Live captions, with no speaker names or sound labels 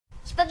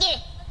Spooky.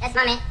 Yes,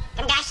 mommy.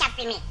 Come get a shot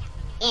for me.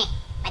 Yeah.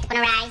 I took on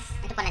a rice.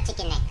 I took on a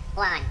chicken neck.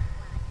 Go on.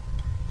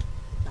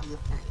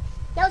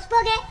 Yo,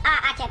 Spooky.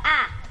 I check.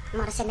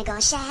 Mother said me go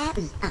shop.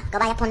 Go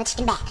buy a pound of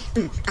chicken back.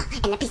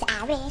 And a piece of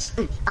Irish.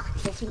 This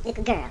is a sweet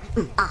little girl.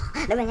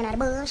 The ringing out the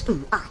bush.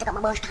 Took up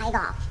my bush tie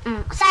off.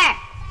 Sir.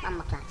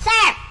 Mama clock.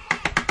 Sir.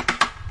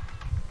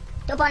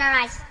 2 pound of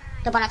rice.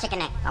 2 pound of chicken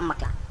neck. Mama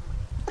clock.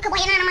 Look at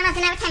what you know, man.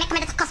 Every time I come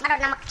in, just cuss borrowed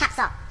and I'm chops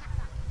up.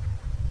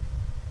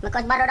 Me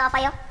cuss borrowed off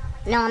of you?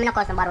 No, I'm not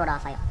cuss borrowed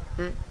off of you.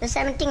 The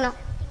same thing, no.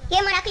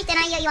 Yeah, man, Christian,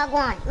 I hear you are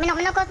going. Me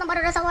no cuss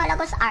borrowed off a while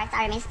ago.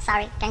 Sorry, miss.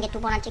 Sorry. Can I get 2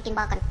 pound of chicken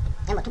back and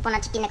 2 pound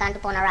of chicken neck and 2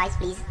 pound of rice,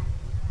 please?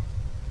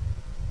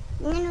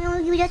 No,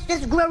 you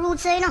just grow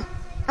roots, you know.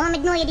 I want me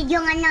to know you did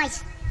young and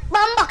nice.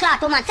 Bomba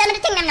clock, woman. Send me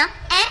the thing, them, no?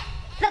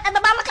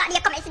 Bomba clock, you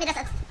come and see me.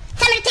 Send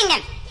me the thing,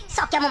 them.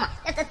 Suck your mama.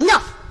 That's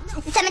enough.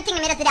 Send me the thing,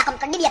 me. That's come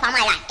to up on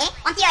my life,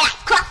 onto your life.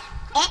 Cross.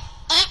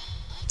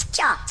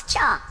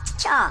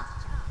 Cha.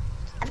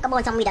 I've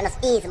got some weed and that's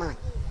easy, man.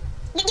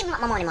 Give me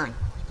my money, man.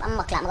 I'm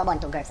going to burn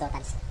 2 girls out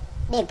and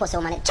big pussy,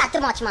 man. Chat too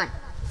much, man.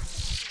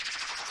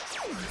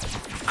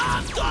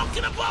 I'm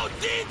talking about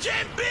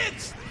DJ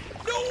Biggs,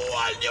 the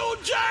whole New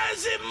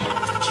Jersey,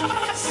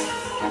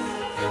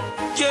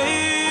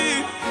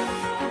 Yeah.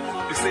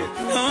 You see?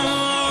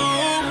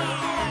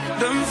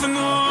 Them for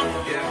no.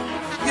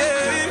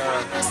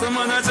 Yeah. Some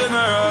man a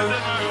general.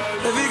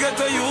 If you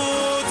get a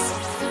youth,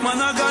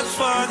 man a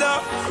godfather,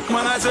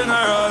 man a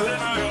general.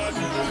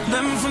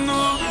 Them for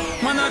no,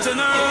 man a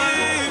general.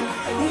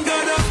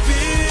 God of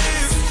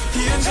peace,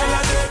 the angel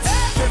of death.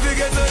 If you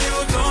get a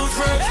youth, don't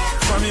fret.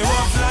 From you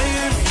off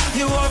life,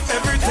 you off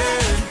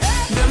everything.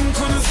 Them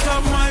couldn't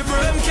stop my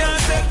breath. Them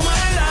can't take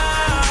my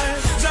life.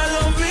 Jah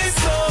love me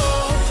so,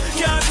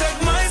 can't take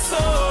my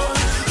soul.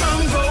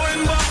 I'm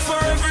going back for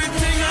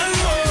everything and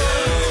more.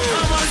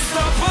 I'm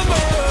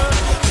unstoppable.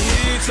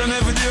 Each and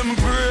every day I'm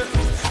great.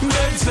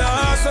 Beg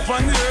Jah up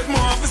on the earth,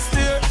 more of a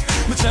steer.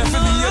 Me try to be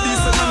a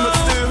decent man, but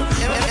still.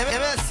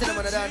 I'm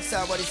cinnamon and dance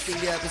out, but it's still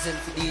there present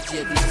for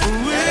DJ.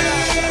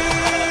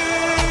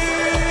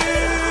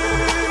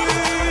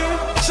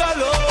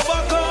 Shall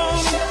overcome,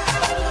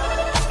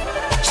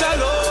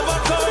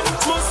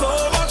 must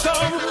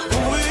overcome.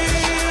 We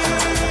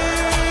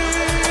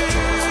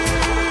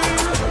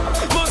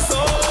must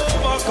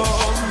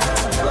overcome.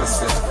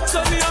 So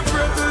me a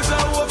pray till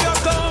Jah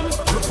overcome.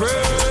 Me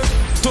pray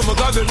to my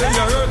God, they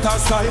hurt our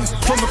side.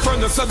 From my friend,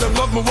 they said them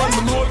love me when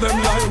me know them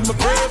lie. Me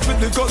pray for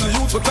the gully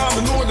youth, but I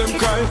know them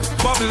cry.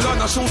 Babylon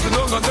a shooting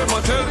down and them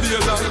a tell the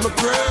lie. Me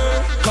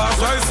pray, cause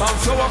rice and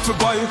flour for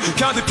buy.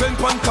 Can't depend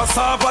on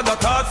cassava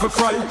that hard for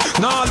cry.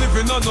 Now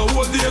living on the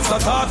old days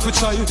that hard for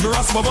try. Me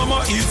ask my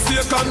mama eat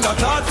steak and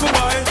that hard for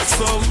buy.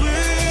 So we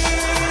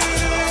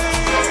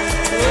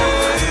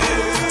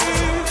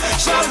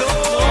shall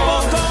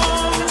overcome.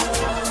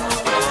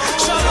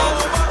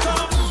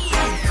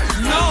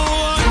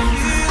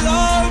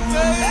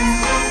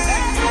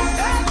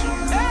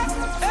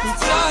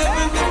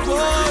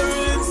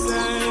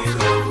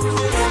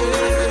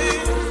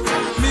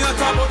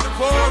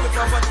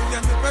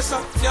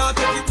 Can't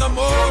take it no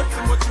more.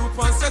 Too much youth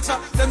and setcha.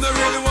 Them don't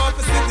really want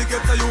to see the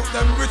ghetto youth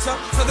them richer.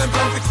 So them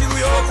plan to kill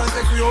we out and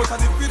take we out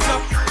of the picture.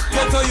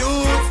 Ghetto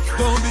youth,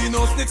 don't be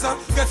no snitcher.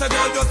 Get a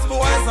girl just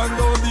for wise and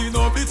don't be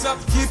no bitcher.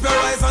 Keep your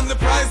eyes on the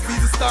prize, be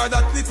the star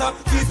that glitter.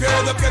 Keep your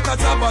head up, get a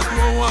job, but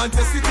don't want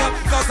to sit here.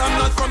 Cause I'm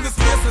not from this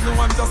place and no,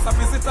 I'm just a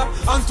visitor.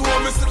 And to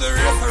me to the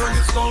race, I run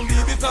it don't be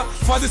bitter.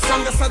 For the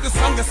strongest of the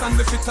strongest and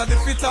the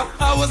fitter.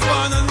 I was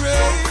born and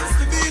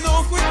raised to be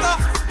no quitter.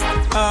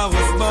 I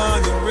was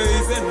born and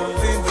raised in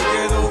the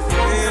ghetto for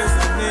years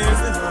and years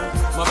and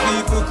my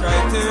people cry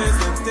tears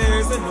and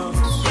tears and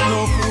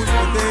no food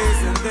for days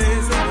and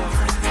days and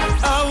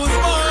I was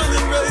born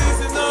and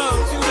raised in the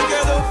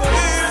ghetto for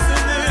years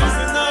and years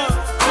and no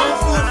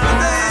food for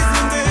days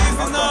and days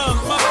and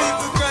my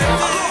people cry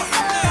tears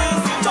and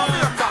tears and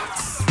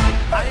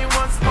I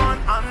was born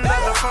under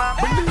the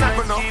clock. Time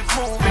keep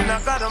moving, I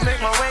gotta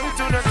make my way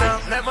to the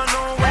top. Never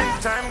know when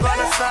time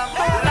gonna stop.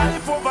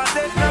 Life over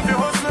death, never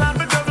hustle and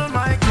be double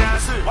my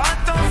cash. What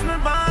does me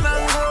born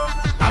and grow?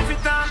 I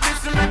fit on this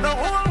to make the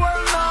whole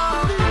world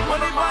know.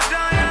 When if I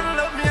die and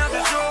love me as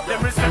a joke,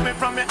 them respect me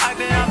from me eye,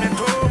 they have me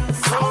too.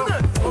 So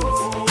good.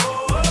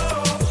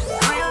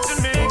 Real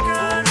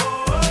Jamaican,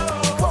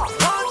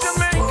 born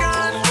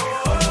Jamaican.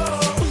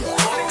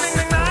 Ding ding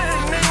ding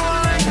ding ding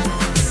wine,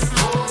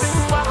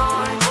 ding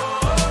wine.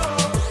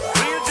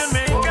 Real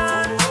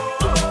Jamaican,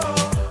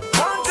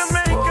 born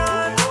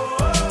Jamaican.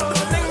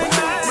 Ding ding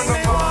ding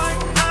ding wine.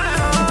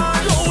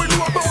 Yo, we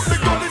know about the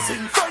gullies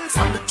in France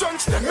and the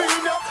junks, them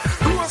in ya.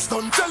 Rose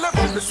don't tell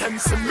about the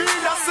sense of me.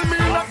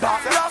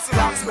 Dark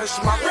glass, mesh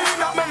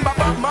marina. Remember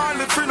Bob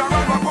Marley, funeral,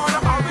 I wanna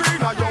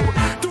arena, yo.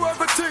 Do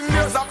everything,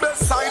 there's a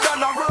best side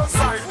and a worst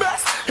side.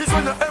 Best is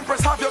when the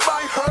empress have you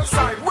by her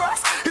side.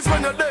 Worst is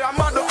when you're there, I'm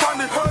mad up on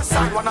the her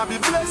side. Wanna be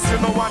blessed, you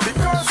know, on the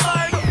curse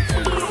side.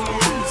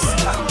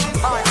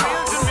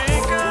 Real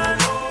Jamaican,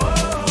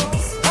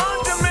 born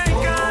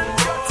Jamaican.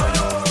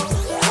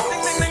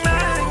 Ding ding ding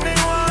ding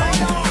ding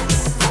wine,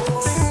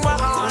 ding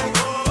wine.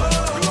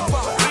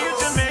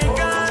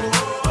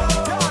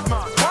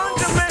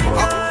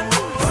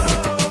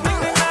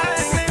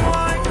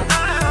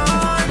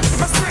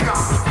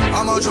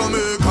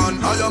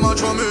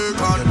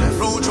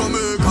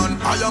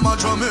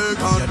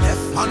 Jamaican,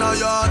 and a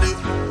yardie,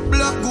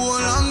 black,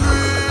 gold and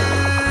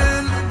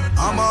green.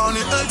 I'm on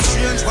the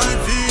exchange, fine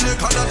feeling,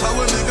 cause that's how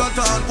we got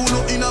on. Who no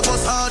in a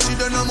Versace,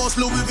 then I must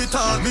Louis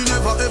Vuitton. Me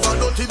never ever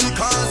dirty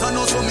because I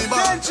know so me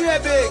bad.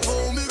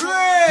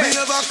 Me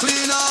never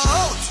clean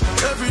out,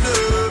 every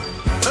day,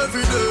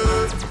 every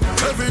day,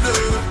 every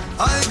day.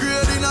 I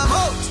grade in a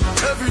mouth,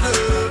 every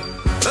day,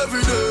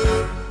 every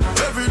day.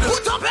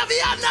 Put up every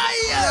hand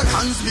here.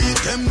 Hands beat,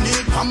 them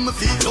need from my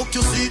feet. Look,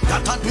 you see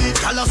that I do it.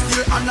 Color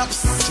steer and up.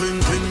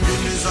 Drinking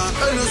Guinness and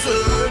Hennessy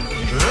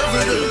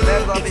every day.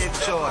 Never make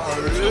sure.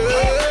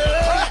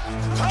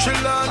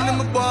 Chill on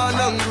them born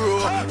and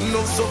grow.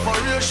 No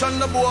separation,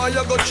 the boy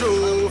you go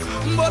through.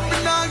 But me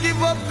not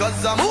give up,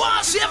 cause I'm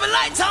want to have a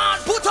light on,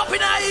 put up in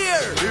our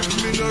ear. If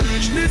me no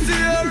reach this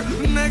year,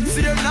 next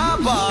year nah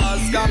pass.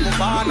 Got my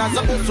born as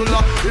a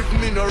hustler. If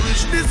me no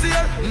reach this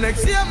year,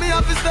 next year me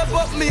have to step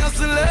up me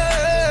hustling.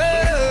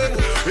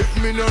 If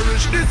me no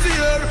reach this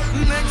year,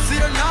 next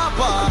year nah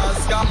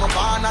pass. Got my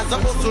born as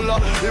a hustler.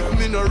 If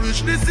me no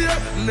reach this year,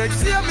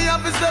 next year me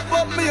have to step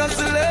up me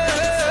hustling.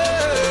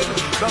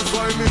 That's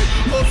why me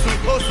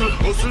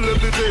hustle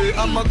every day.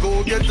 I'ma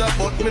go get that,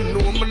 but me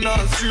know me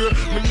not sure.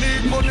 Me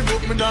need money,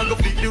 but me not go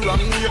feed the wrong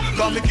way.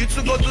 Cause me kids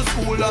to go to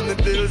school and me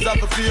bills have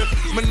to pay.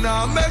 Me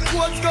nah make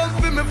what's come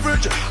for me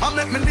fridge. I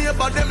make me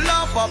neighbor them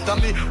laugh after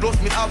me. Plus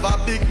me have a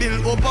big bill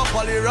up a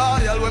Poly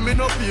Royal when me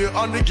no pay.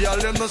 And the girl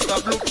them no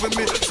stop look for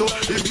me. So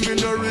if me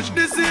no reach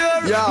this year,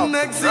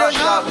 next year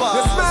nah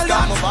pass.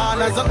 Got my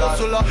born as a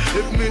hustler.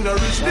 If me no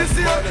reach this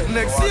year,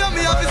 next year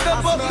me have to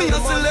step up me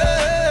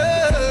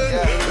hustling.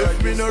 If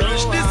me no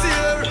reach this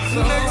year,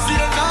 next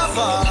year nah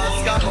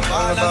pass. Got my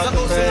born as a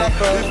hustler.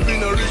 If me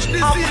no reach this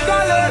year,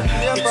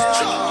 it's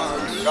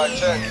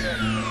charge.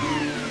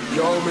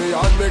 Yo, me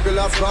and me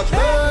glass scratch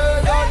me.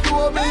 Don't do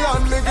me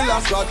and me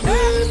glass scratch me.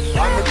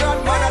 And me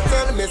grandmother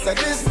tell me say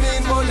this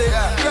need money.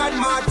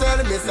 Grandma tell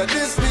me say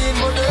this need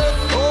money.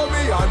 Oh,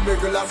 me and me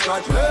glass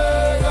scratch me.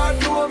 Don't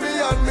do me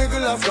and me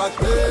glass scratch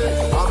me.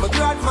 And my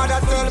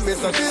grandmother tell me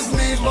say this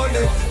need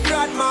money.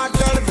 Grandma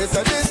tell me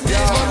say this need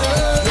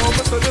money. Yo,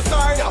 me to the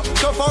sign up.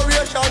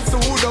 Separation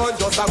so who don't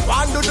just a go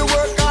and do the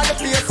work and the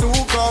place who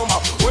come.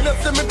 When you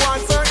see me go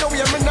and certain way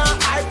me now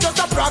I just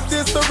a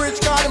practice the rich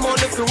call the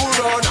money to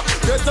run.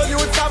 So you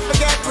stop to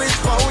get rich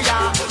for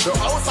ya. The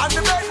house and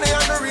the Bentley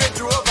and the Range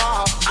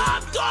Rover.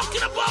 I'm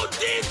talking about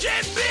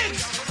DJ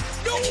Biggs,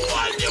 the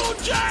one New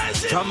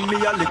Jersey. From me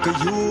a little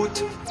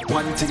youth,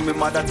 one thing me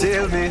mother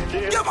tell me.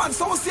 Yeah man,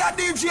 so see a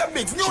DJ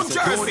Biggs, New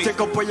Jersey. Don't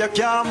take up what you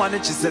can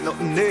manage, she said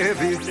nothing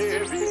heavy.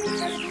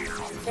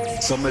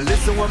 So me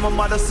listen when my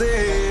mother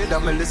said,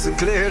 and me listen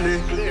clearly.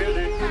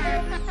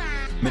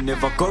 Me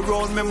never go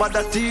round me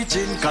mother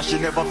teaching, cause she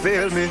never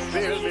fail me.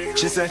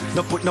 She said,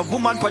 no put no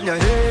woman pon your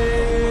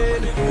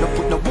head. No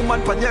put no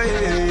woman pon your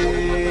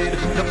head.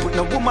 No put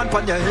no woman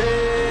pon your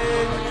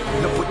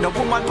head. No put no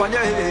woman pon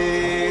your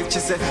head. She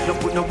said, no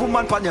put no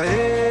woman pon your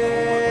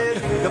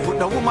head. No put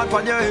no woman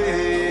pon your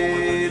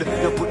head.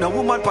 No put no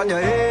woman pon your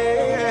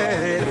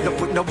head. No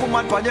put no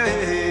woman pon your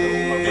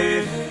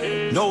head.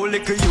 No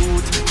little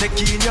youth, take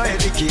in your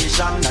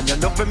education. And you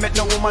never met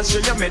no woman show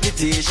your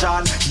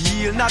meditation.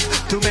 Yield not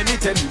too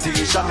many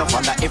temptation. No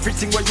follow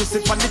everything where you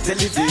see on the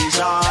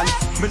television.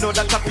 Me know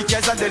that topic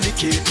is a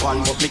delicate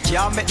one, but me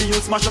can't make the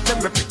youth smash up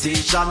them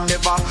reputation.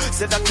 Never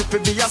said that to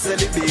be a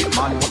celibate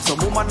man, but some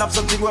woman have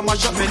something where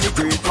mash up many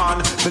great man.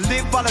 Me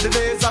live all of the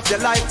days of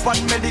your life on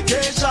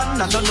medication,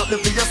 and not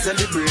nothing for your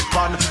celebrate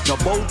man. No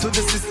bow to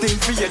the system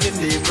for any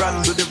name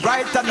brand. Do the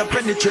right and the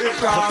penetrate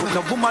wrong. Put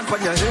no woman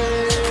on your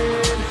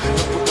head.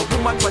 Put no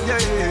woman on your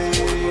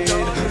head. No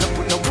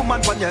put no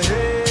woman on your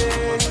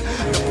head.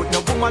 No put no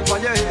woman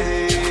on your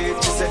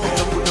head. She said,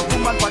 no put no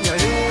woman on your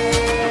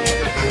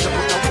head. No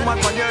put no woman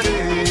on your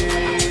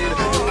head.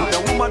 No put no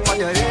woman on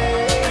your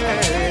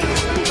head.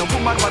 Put no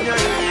woman on your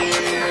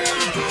head.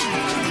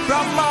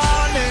 From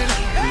morning,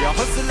 we are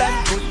hustling,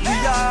 put the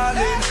all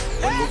in.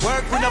 When we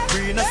work, we not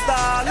free, not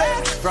stalling.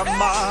 From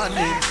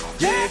morning,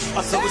 yeah,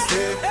 that's how we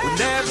stay. We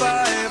never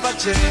ever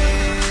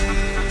change.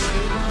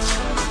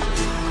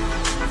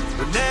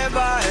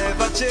 Never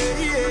ever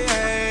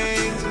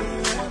change.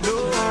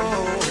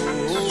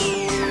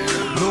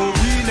 No,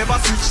 we never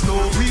switch, no,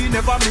 we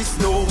never miss,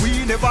 no, we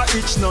never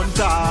itch none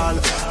tall.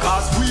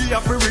 Cause we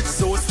are rich,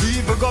 so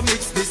Steve we go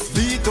mix this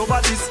beat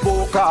over this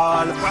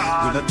vocal.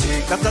 We not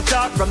take that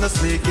attack from the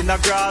snake in the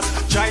grass.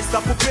 Try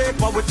stop with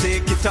paper, we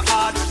take it to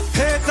heart.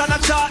 Hate and a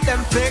chart,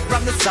 them fake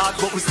from the start,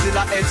 but we still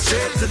are head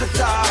straight to the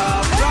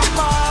top. From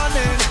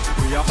morning,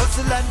 we are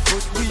hustling,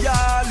 put we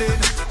all in.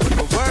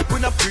 We work, we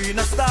not free,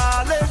 not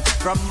stalling.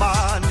 From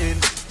morning,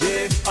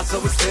 yeah, that's how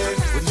we stay.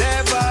 We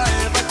never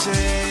ever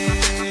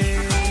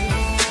change.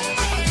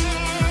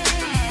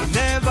 We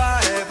never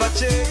ever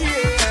change.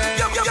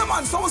 Yeah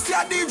man, so see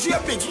a DJ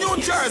Biggs, New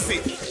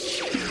Jersey.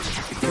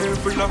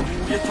 Careful of who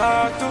you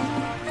talk to.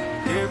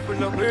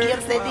 Careful of where aim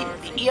steady,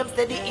 aim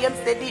steady, aim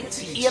steady,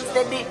 aim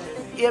steady.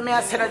 Hear me,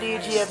 I said a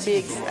DJ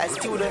Biggs, a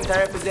student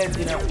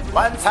representing him.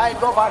 One side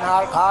govern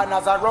all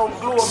corners around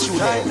globe.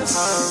 Students.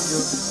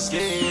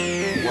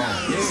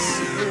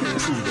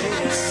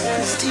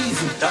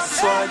 Stevie.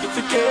 That's why you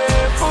be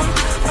careful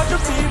of the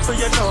people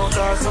you know,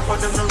 cause some of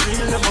them don't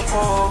really let me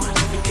fall.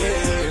 Be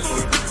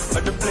careful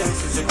of the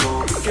places you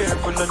go. Be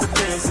careful of the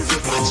places you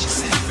go.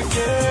 Be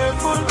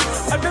careful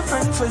of the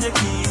friends where you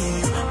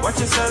keep. Watch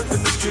yourself in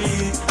the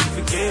street.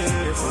 Be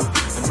careful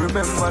and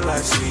remember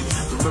life's sweet.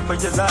 Remember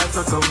your life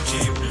will come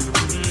cheap.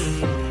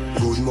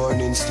 Good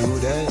morning,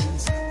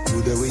 students.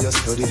 Today we are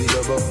studying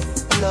about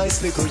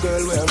nice little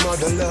girl where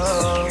mother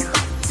love.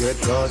 Get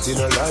caught in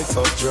a life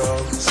of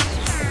drugs.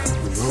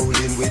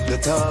 Rolling with the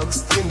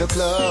thugs in the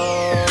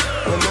club.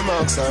 When the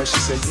marks her, she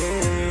said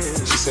yeah.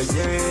 She said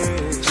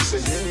yeah. She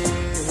said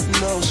yeah.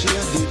 Now she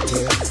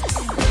addicted.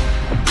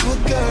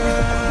 Good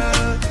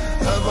girl,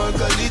 have her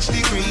college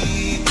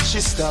degree. She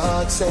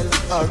start sell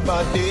her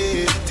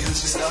body till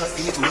she start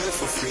eat well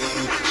for free.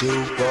 She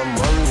hook on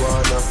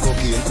marijuana,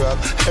 cocaine, crack,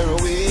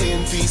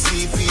 heroin,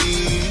 PCP.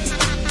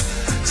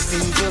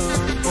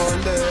 Steven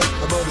wonder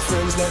about the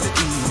friends that they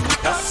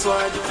keep. That's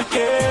why you be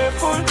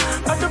careful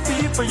of the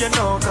people you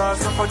know, cause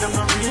some of them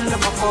don't really let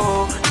me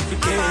fall. Be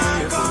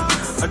careful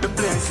of the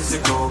places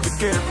you go. Be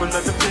careful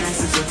of the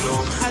places you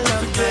go. I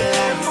love be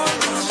careful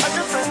of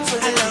the friends you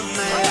I love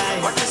my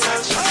life. What is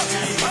that you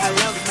see? I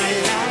love my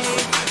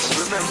life.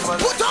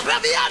 Remember, Put up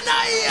every hand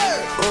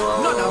here.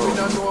 No, we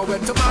don't know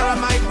when tomorrow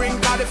might bring,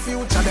 cause the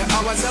future, the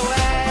hours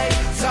away.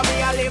 So me,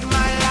 I live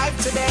my life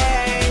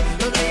today.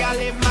 Me, I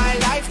live my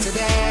life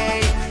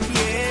today.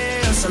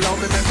 Yeah, so long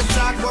me make me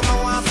talk what I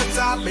want to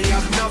talk. Me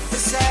have enough to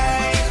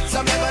say.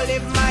 So me never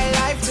live my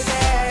life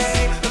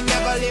today. Me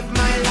never live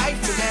my life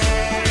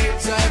today.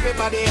 So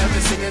everybody help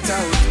me sing it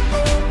out.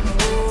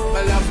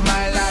 I love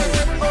my life.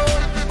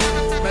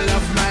 I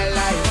love my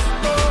life.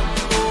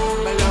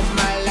 I love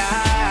my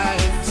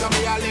life. So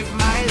me I live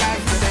my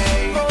life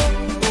today.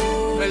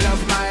 I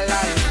love my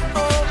life.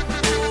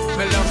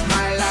 I love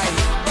my life.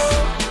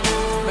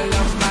 I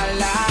love my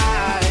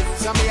life.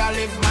 So me I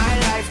live my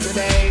life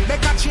today.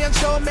 Make a change,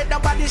 don't make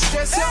nobody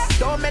stress you.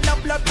 Don't make no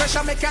blood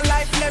pressure, make your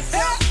life left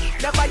you.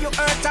 Never you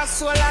hurt a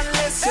soul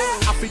unless you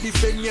happy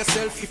defend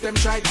yourself if them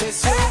try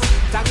test you.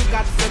 Thank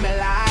God for my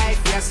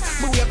life,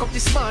 yes. Me wake up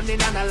this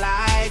morning and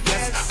alive,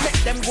 yes.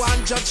 Make them go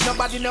and judge,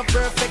 nobody no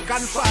perfect,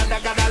 and Father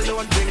God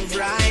alone bring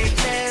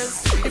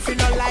brightness. If you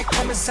don't like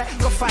what me say,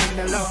 go find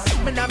the Lord.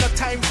 Me not no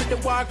time for the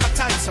work, a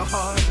time so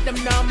hard. Them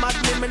now mad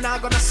me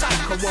not gonna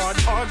psycho ward.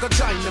 Or go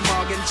join them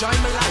or enjoy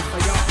my life for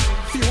y'all.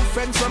 Few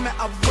friends from me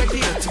up way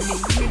dear to me.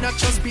 Me not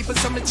trust people,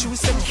 so me choose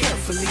them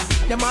carefully.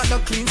 Them are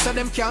not clean, so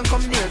them can't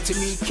come near to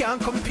me,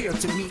 can't compare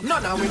to me.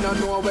 None of we don't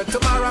know where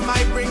tomorrow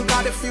might bring,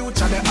 cause the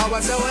future, the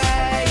hours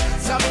away.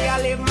 So me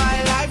I live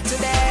my life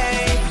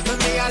today. So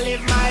me I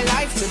live my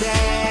life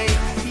today.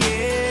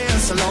 Yeah,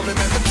 so long me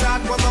make me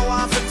talk what I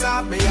want to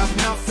talk. Me have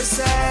enough to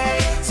say.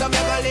 So me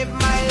never live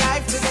my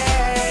life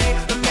today.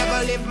 I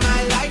never live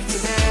my life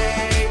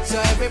today. So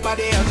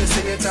everybody help me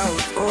sing it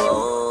out.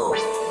 Oh,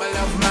 I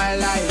love my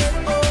life.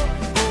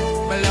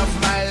 I love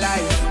my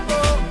life.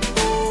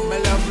 I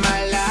love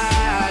my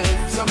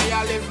life. So me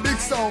I live big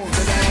sound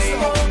today.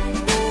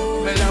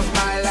 I love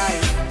my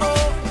life.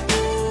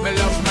 I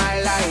love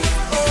my life.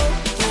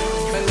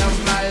 I love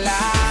my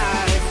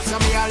life. So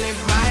me I live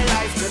my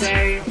life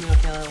today.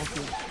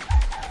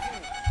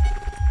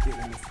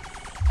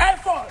 Hey,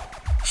 fall.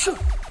 Shoot.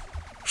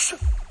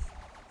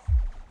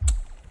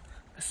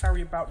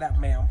 Sorry about that,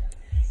 ma'am.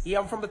 Yeah,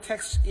 I'm from the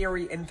Texas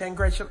area, and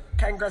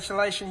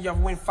congratulations,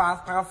 you've won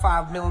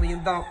 $5.5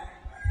 million.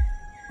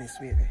 Miss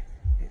Sweetie.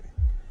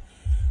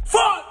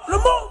 Fall!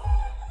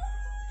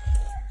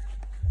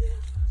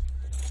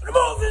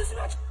 Remove this!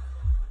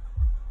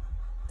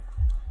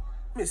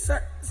 Miss,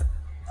 sir,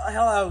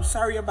 hello,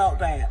 sorry about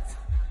that.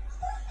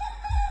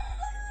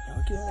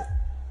 Okay,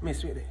 Miss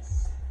Sweetie.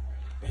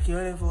 Thank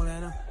you for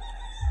that.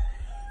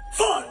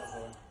 Fall!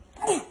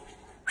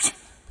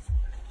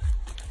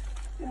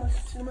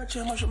 See my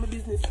chair, much of my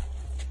business.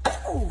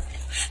 Oh.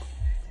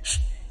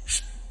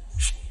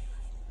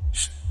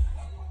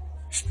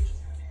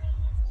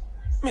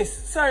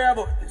 Miss, sorry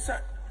about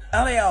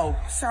hello.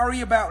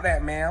 Sorry about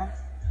that, ma'am.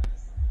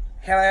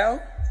 Hello?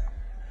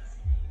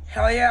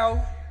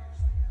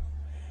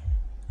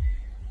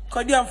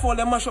 Cause you for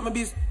them much of my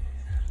business.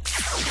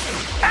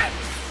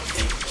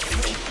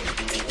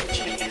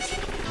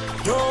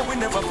 No, we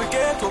never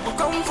forget where we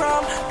come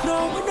from.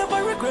 No, we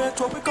never regret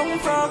where we come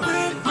from. We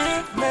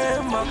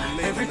remember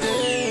every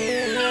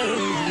day.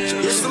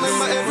 Yes,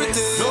 remember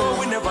everything. No,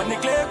 we never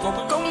neglect where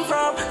we come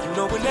from.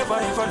 No, we never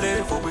ever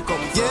let where we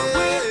come from.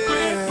 We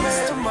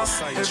remember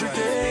every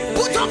day.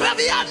 Put up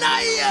every hand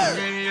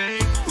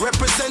here.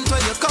 Represent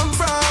where you come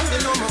from. You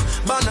know me,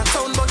 born a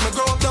town, but me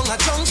grow up down a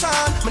junction.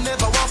 Me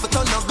never want to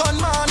turn no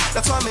gunman.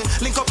 That's why me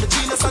link up the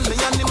genius and me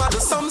and him at the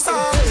some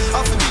song.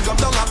 Off the big up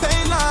down a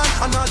pain land.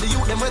 And all the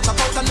youth them wet up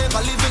out and never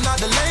living at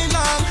the lane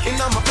land. In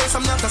my place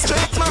I'm not a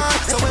straight man.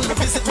 So when me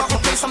visit back my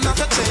place I'm not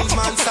a change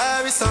man.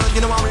 Sorry son,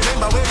 you know I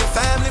remember where your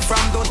family from.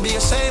 Don't be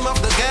ashamed of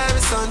the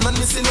garrison. listen. Man,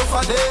 missing up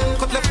for them.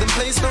 Could left them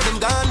place, now them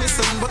gone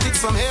missing. But it's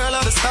from here, a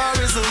lot of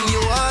stories, and you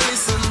all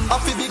listen. I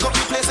feel big up the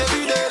place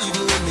every day.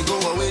 Even when me go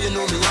away, you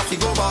know me have to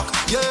go back.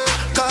 Yeah,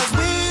 cause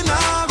we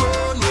not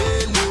run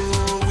way, no.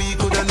 We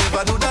coulda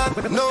never do that,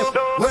 no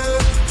way.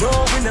 No,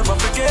 we never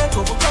forget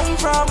where we come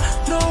from.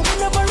 No, we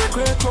never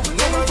regret where we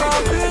come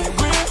from.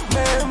 Great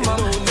remember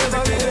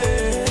everything.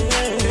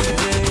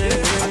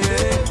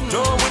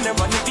 No, we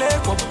never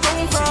neglect where we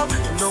come from.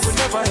 No, we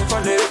never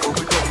ever let where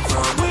we come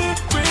from. We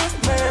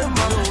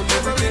remember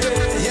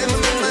everything. Yeah,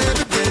 remember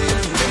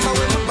everything. Remember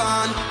when we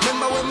born,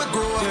 remember when we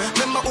grow,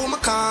 remember who me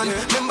can,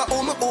 remember who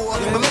me owe,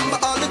 remember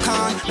all the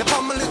can. Me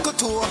on my little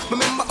tour,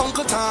 remember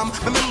Uncle Tom,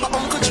 remember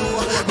Uncle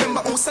Joe,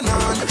 remember who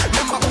Sanan,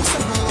 remember who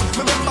Sano,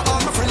 remember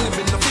all my friends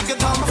living, no figure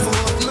on my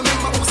phone,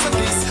 remember who said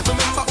this,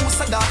 remember who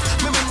said that,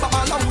 remember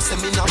all the who said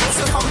me now,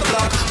 myself on the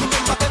block,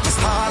 remember every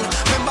stall,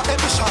 remember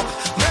every shop,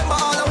 remember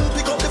all the who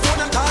pick up the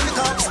phone and call the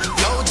cops.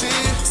 Yo G,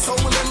 so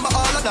remember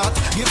all of that.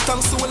 Give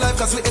thanks to life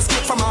cause we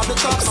escape from all the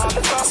traps.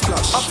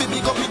 Splash, I feel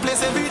big up me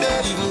place every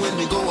day. Even when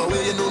we go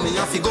away, you know me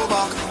have to go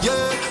back.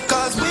 Yeah,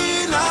 cause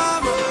we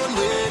not run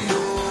way, no.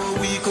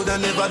 We coulda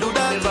never do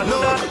that, no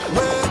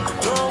way.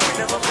 No, we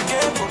never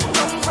forget where we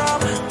come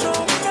from. No,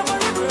 we never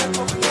regret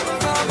where we come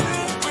from.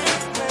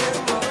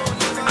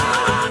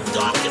 I'm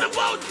talking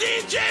about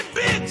DJ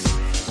Biggs,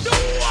 the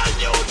one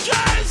New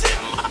Jersey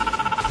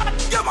man.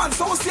 Yeah man,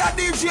 so see a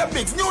DJ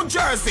Biggs, New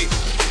Jersey.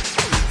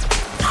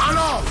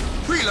 Hello,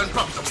 real and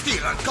proper,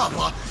 steel and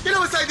copper. You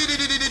know what I did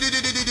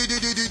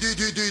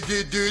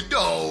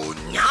down,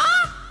 yeah?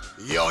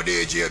 Yo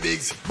DJ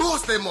Biggs,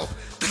 boost them up.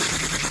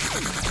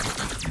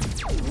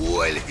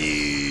 Well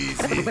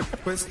easy.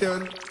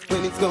 Question,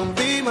 when it's gonna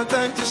be my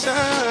time to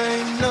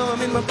shine? Now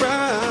I'm in my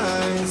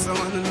prime. So I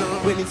wanna know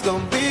when it's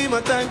gonna be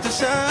my time to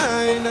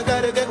shine. I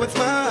gotta get what's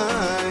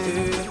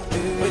mine.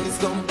 When it's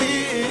gonna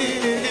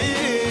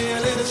be a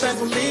little shine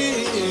for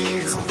me.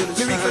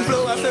 Lyrics and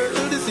flow after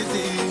to the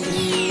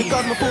city.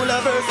 Because my full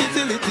of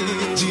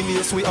versatility.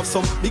 Genius, we have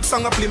some big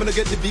song I play when I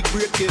get the big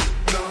break kid.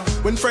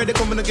 When Friday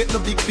come and I get no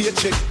big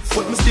paycheck,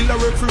 but me still a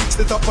work for reach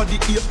the top of the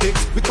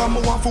apex. Because I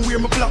want to wear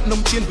my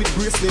platinum chain with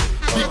bracelet.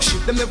 Big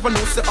shit, them never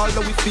know say all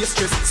that we face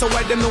stress. So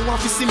why them no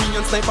want to see me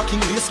and sniper king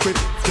lace script?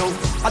 No,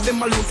 I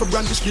them alone for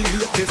brandish the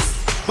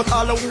latest. But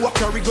all of who I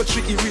carry got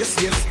trick erase,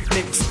 yes.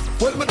 Next,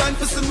 well my time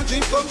to see my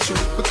dream come true.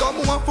 Because I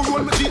want to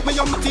roll my jeep, me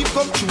and my team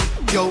come true.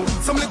 Yo,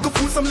 some little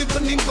fool, some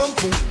little name come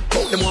true.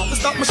 Them want to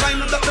stop my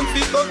shine, that them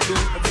feet come true.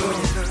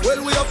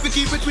 Well we have to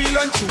keep it real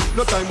and true.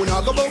 No time when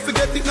I go about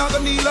forget it, now go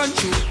kneel and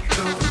true.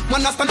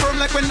 Man, I stand firm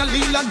like when I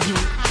lean on you.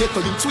 Get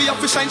to youths, we have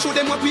to shine, show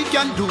them what we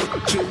can do. When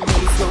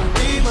it's gonna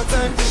be my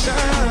time to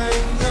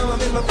shine, now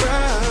I'm in my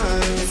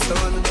prime. So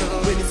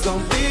when it's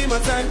gonna be my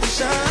time to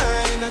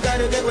shine, I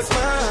gotta get what's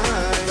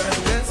mine.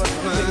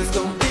 When it's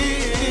gonna be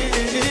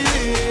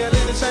a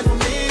little shine for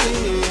me.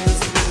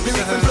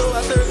 Lyrics and flow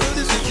after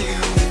the city.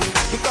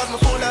 Because my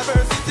full of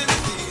versatility.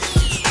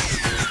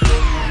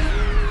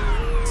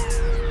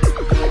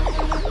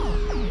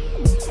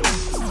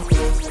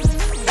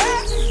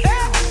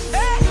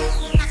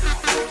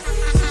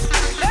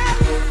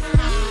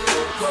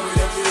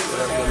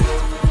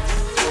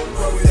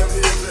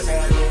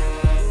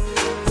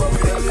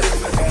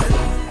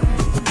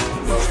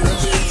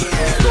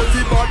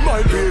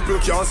 People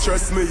can't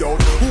stress me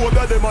out. Who of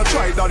them a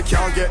try that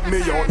can't get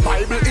me out?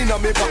 Bible in a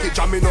me pocket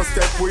and me no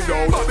step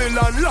without.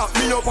 Babylon lock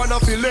me up and I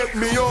feel let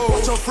me out.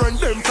 Watch a friend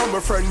them from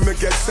a friend me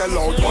get sell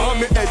out. Want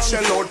me head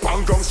shell out,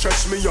 pang gun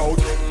stretch me out.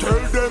 Tell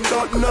them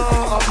that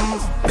nah happen.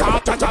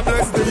 God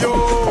bless the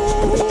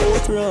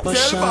youth. Tell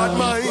bad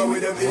mind.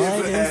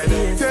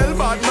 Tell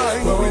bad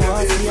mind.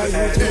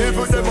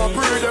 Even them a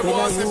pray them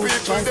want the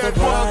people dead.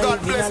 God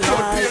bless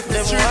God paint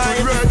the street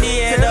with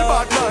red. Tell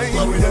bad mind.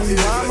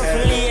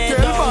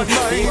 Tell bad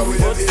mind.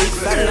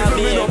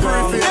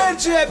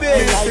 DJ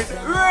Biggs,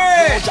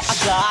 rich.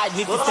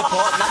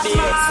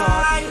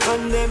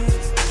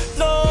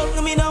 No,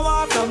 me no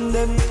want from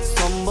them.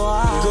 Some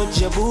boy got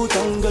your boot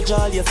and got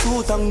all your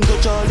suit and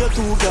got all your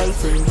two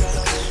girlfriends.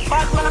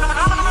 But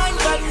man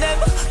from them.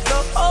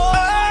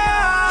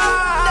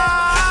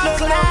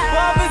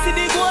 No, me see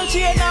the gold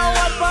chain now.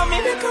 What for me?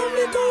 They come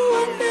me go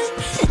on them.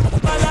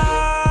 I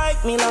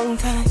like me long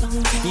time.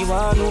 You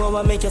wanna know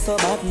what make you so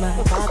bad, man?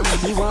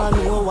 You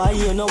wanna know why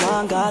you no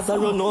want gas or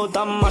run out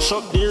and mash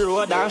up the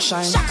road and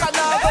shine? Shaka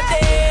never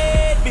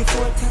dead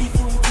before time.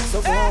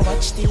 So go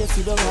watch till you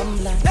see the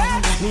rumbling.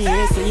 Me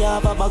here say you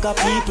have a bag of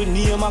people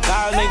near my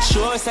car. Make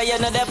sure say you're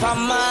not there for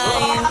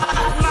mine.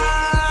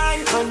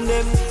 Mine from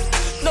them.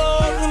 No,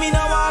 me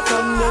no want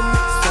from them.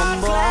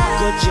 Some boy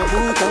got your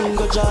boot and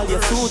got all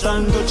your suit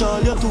and got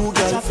all your two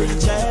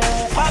girlfriends.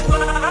 But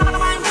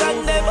mine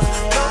from them.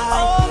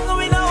 No,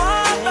 me no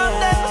want from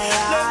them.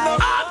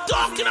 I'm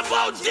talking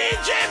about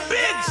DJ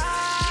Biggs,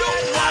 the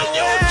one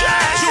New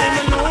Jersey.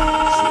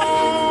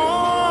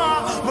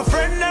 My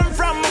friend them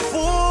from my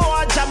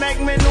forge, I make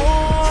me know.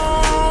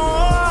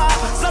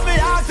 So me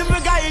ask if me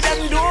guide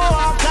them do.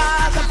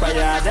 Cause I pray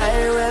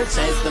they will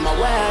chase them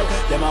away.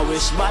 style. Them I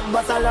wish bad,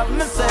 but I love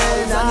me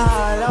say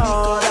nah.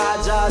 Lord,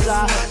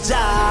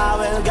 Jah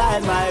will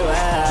guide my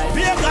way.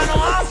 Be gonna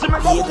ask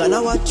me. You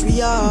gonna watch me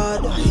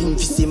hard. Him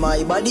fi see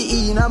my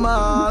body in a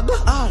mag.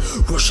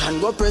 Rush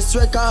and go press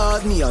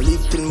record. Me a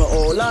live till my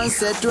all and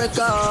set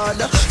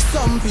record.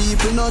 Some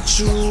people not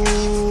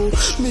true.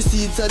 Me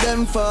see to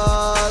them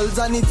falls,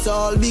 and it's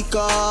all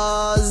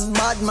because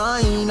bad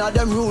mind are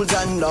them rules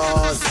and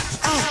laws.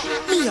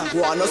 Me a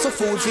go on also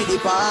food for the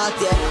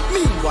party.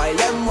 Meanwhile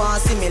them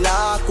want see me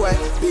lock way.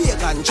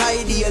 Pagan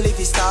try deal if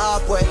he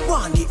stop way.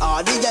 Want the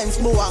audience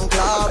move and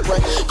clap way.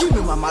 Give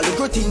me mama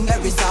little thing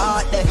every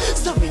Saturday.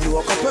 So me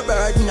walk up a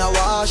bird in a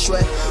wash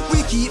way.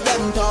 We keep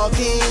them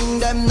talking,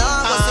 them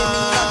now go see me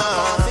in a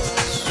coffee.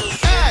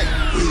 Hey,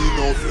 we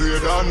no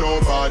afraid of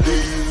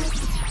nobody.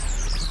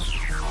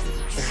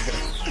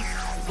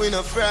 We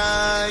no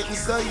frightened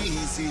so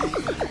easy.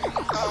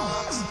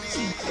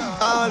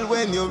 All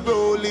when you're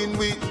rolling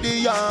with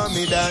the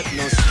army that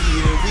no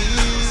scare we.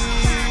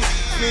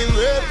 Me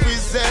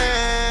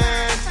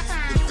represent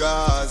the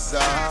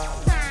Gaza.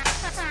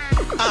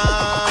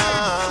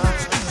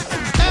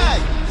 Hey,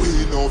 we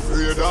no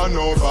afraid of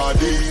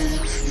nobody.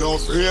 No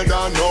afraid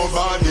of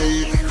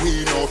nobody.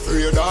 We no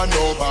afraid of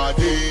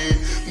nobody.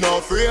 No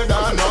afraid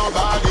of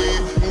nobody.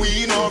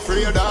 We no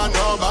afraid of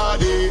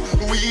nobody.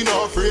 We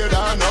no afraid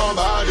of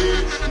nobody.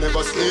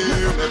 Never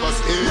scared, never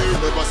scared,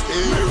 never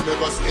scared,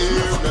 never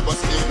scared, never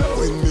scared.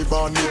 When me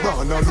born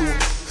alone.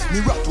 Me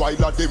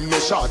Rottweiler them no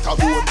shot a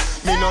bone.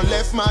 Me no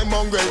left my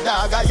mongrel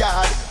dog a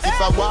yard.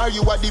 If I war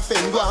you a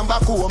defend, go and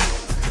back home.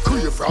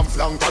 Crave from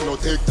flank and no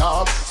take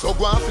talk. So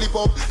go and flip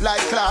up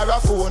like Clara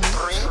phone.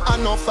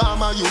 And no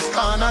farmer use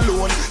can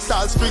alone.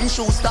 Salt spring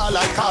shoe star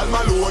like Karl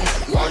Malone.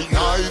 White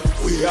night,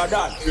 we are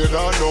that. Afraid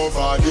of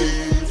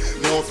nobody.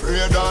 No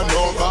afraid of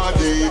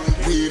nobody.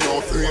 We no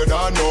afraid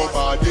of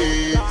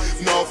nobody.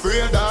 No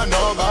afraid of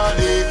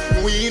nobody.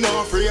 We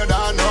no afraid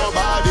of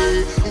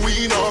nobody.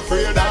 We no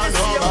afraid of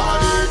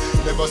nobody.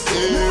 Never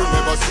scared,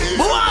 never scared.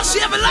 Who wants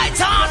you have a light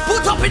on?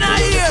 Put up in our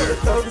ear.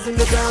 Thugs in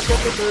the dark,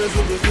 the girls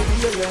in the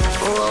video.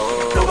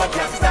 No one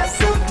can stop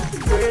soon.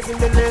 Girls in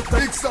the left,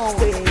 big sound,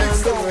 big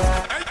sound.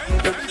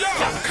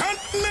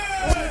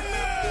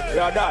 We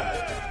are done.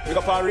 We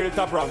got for real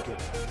top ranking.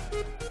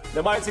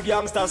 The mighty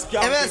gangsters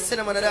can't. I'm asking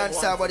them on the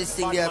dance about this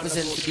thing they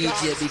represent for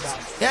DJ Biggs.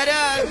 Yeah,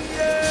 dog.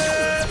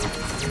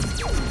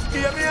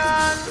 Hear me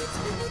on.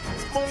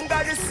 Munga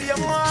the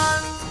same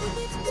one.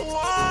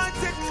 Want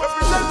it more.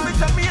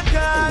 Represent me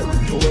Jamaican.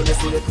 When you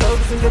see the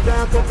thugs in the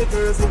dark of the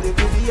girls in the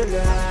video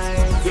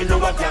line, you know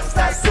what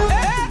gangsters do.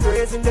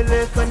 Girls in the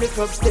left and the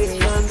club stay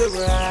on the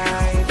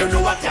right. You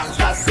know what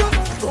gangsters do.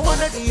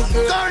 One of these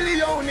girls,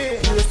 Corleone,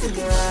 just in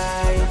the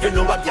right. You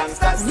know what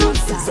gangsters do.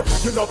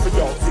 You know for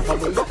your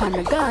people look on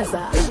the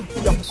Gaza.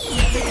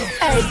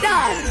 Hey,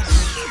 Don.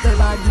 The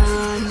bad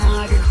man,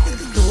 naggy.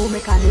 Don't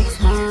make a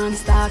next man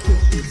start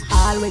it.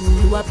 All when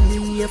you a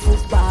play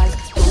football.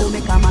 Don't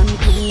make a man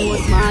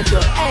close my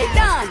door. Hey,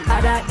 Don.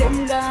 I got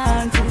them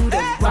gone to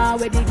them. Why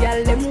where the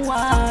girl them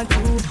want to.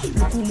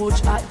 Look too much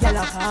hot girl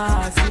a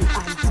pass you.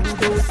 And you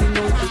don't see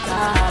no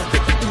guitar.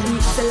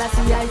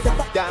 Selassie I say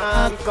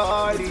Don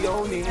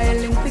Corleone. I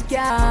link the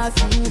gas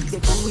you. They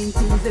doing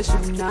things they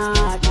should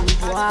not do.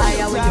 Why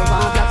are when you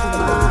want black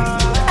woman?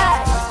 Hey,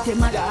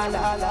 them a la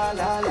la la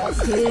la la.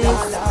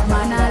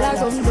 Man all a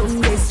run down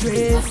the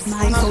stress.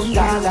 My son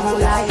can't go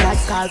like that.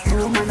 Cause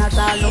no man at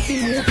all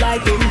nothing move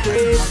like them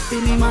grace.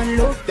 Billy man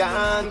look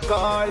Don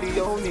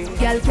Corleone.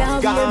 Girl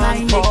can't wear my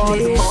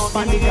necklace.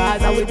 On the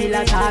Gaza we build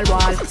a tall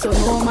wall. So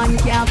no man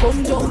can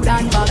come jump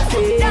down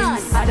backstage.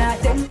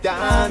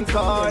 Don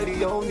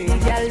Corleone.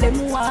 Girl them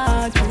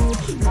want you.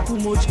 Look too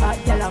much hot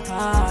girl a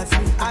pass you.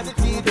 And the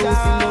teacher. Don't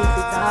see no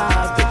fit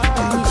up.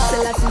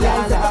 Selassie I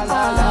say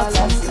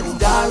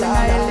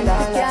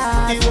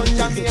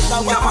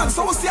yeah, man,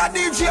 so we see a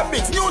DJ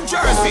Mix, New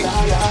Jersey.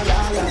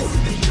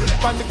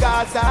 On the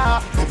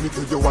Gaza. Let me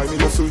tell you why me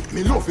hustle.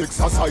 Me love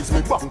exercise,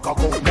 me bank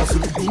account muscle.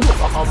 Me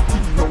never have tea,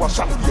 no a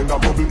champagne a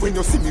bubble. When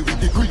you see me with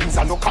the greens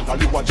and no color,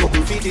 you a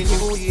juggle. For the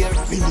new year,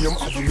 me name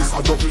Adi is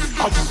a double.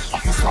 Adi, I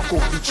fi stack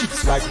up the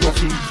chips like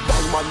duffel.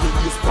 Diamond me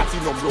is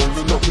platinum round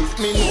me knuckle.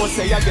 me know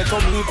say I get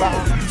on me back.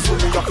 So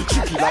me have to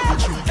tricky like the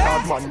tree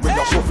card man when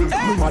you shuffle.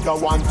 Me mother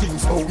want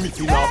things how me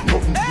can have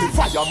nothing. Me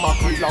fire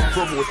mackerel and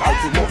promote how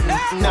to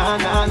mutton. Nah,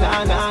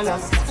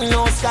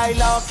 no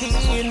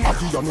skylarking.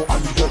 Adi you know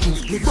Ali button.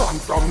 Me born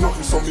from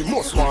nothing so me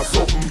must want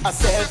something. A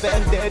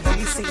 7 dead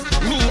DC.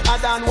 Me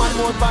add on one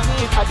more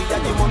banit. Adi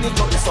and the money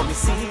got so me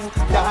sing.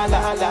 Da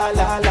la la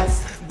la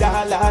las.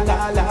 Da la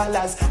la la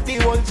las. The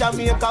whole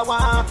Jamaica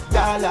want.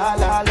 Da la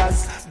la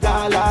las.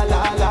 Da la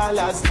la la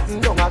las.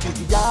 Don't have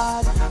big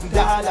yard.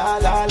 Da la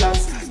la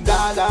las.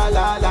 Da la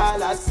la la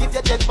las. If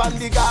you dead from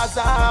the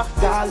Gaza.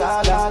 Da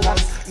la la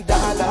las.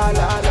 Da la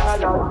la la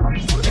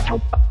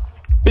las.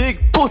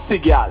 Big pussy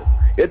girl.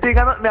 You think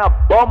I'm not me a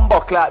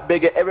bumbuckler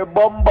beg every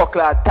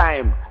bumbuckler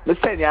time. Me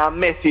send you a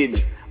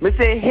message. Me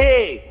say,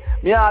 hey,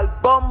 me all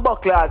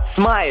bumbuckler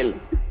smile.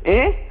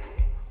 Eh?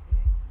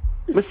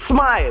 Me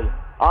smile.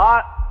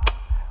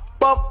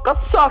 But go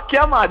suck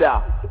your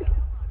mother.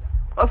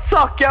 Go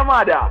suck your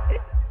mother.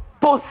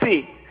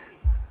 Pussy.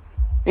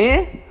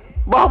 Eh?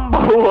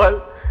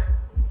 Bumble.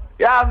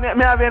 Yeah,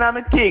 me have been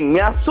a king. Me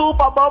a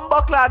super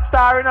bumble clad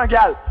star in a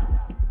girl.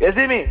 You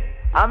see me?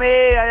 I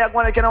mean, you're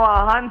going to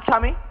answer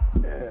me.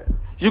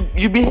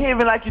 You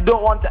behaving like you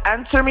don't want to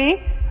answer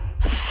me.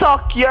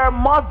 Suck your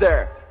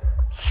mother.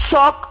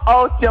 Suck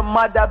out your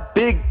mother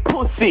big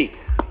pussy.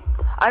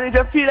 And if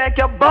you feel like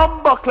you're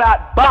bumble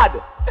clad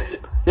bad,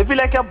 you feel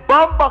like you're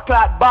bumble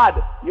clad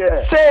bad,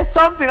 say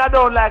something I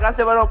don't like. I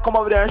say, well, don't come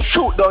over there and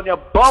shoot down your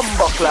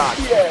bumble clad.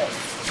 Yeah.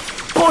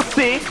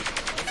 Pussy.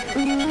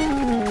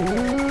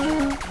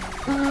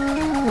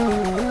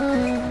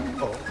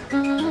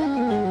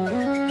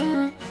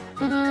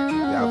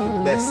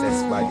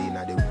 Bestest body in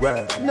the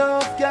world. No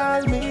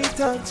girl me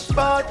touch,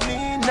 but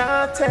me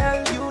not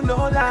tell you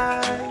no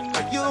lie.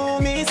 You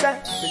me say,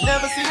 me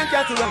never see a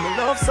cat when me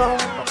love song.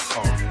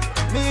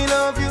 Me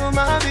love you,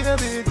 my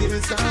baby,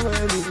 this time when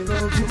me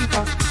love you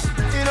back.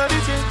 You know the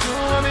shit you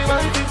want me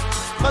want it,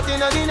 but in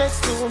the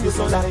next room you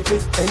so lively.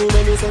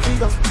 Anyway me say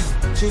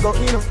she go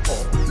in up.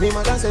 Me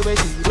mother say where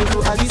she do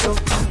to Addison.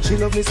 She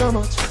love me so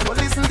much, but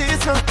listen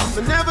this now.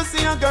 Me never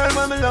see a girl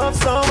when me love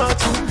so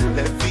much.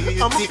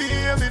 I'ma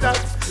feel me that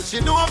she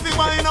know if you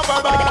wind up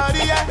her body,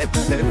 yeah.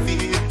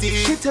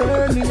 She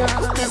turn me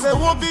on. She say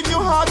open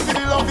your heart for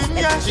the loving,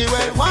 yeah. She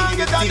went one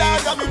get a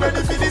dog, got me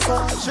ready for this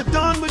one. She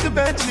done with the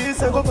bed, she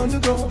say go on the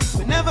go.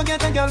 We never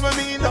get a girl when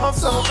me love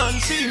so,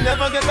 and she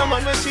never get a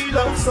man when she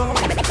love so.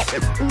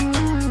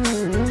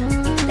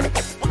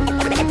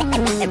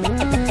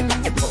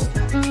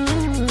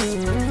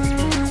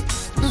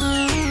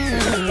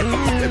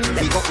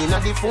 Inna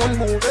the phone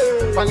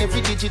booth, on every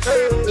digit,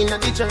 inna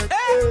the church,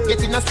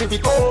 get in a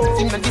civic,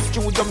 inna the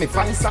studio, me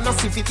find and a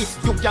civic.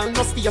 You can't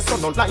no stay so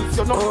no life,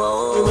 you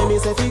know. You make me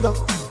say figure,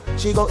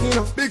 she go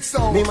in big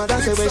sound. Me mother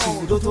say where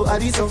she do to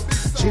Addison.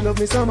 She love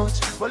me so much,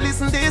 but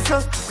listen this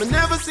me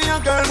never see a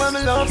girl when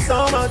me love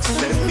so much.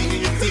 Let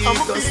me take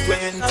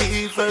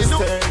 20 verse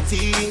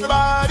 13.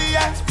 Body,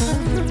 yeah.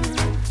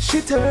 She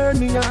turned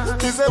me on.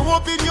 She said,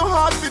 open your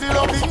heart for the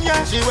loving,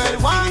 yeah. She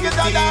went, one get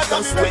a dog,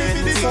 I'm ready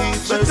for this song.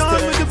 She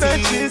done with the bed,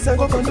 she said,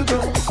 go on the go.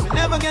 We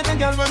never get a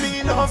girl when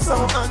me love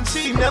song, and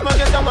she never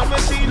get a man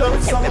when she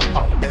love song.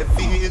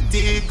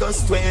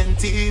 Leviticus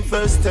 20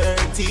 verse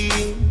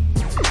 13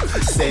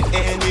 said,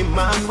 any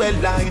man will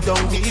lie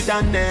down with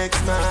the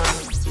next man.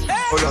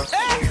 Hold on,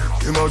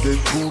 him a get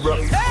too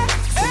bright.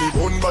 So me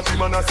bone but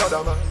him a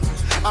sad man.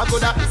 I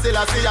coulda still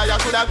a say I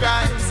coulda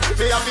cry.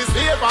 Me have this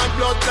slave and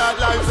blood that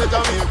life say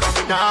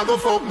Jamaica. Me nah go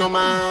fuck no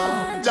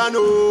man. Jah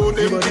know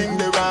them thing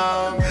they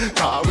wrong.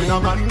 Cause when a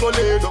man go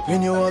laid up,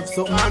 when you have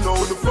something, I know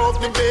the fuck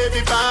the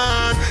baby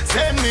fan.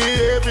 Send me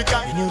every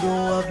kind. When you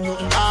don't have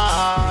nothing,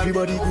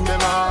 everybody do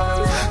them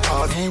all.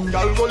 Cause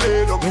y'all go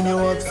laid up. When you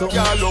have something,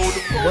 y'all know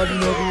the fuck.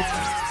 Body no good.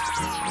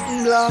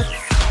 Black,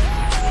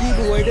 the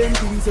boy them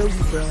things are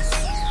different.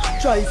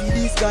 Try for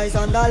these guys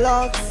and the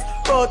locks.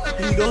 But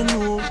we don't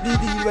know the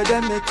deal where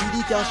them make with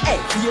the cash. Hey,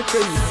 your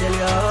friends sell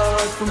your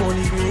heart for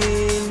money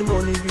green, the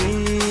money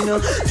green.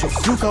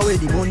 Just look away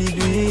the money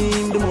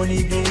green, the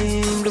money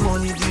green, the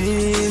money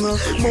green.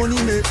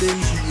 Money make them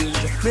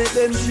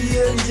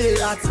change.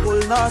 That's all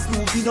now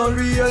snoopy no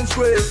real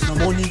square. No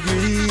money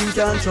green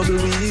can't trouble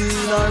we,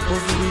 nor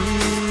puzzle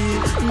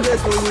we. Get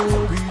to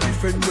know we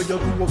different where you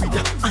grow with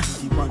ya. And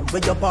the man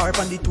where you park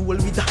on the tool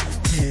with ya.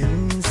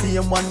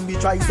 Same one we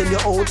try sell you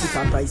out with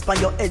a price for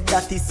your head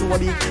that is so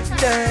big.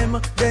 Them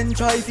then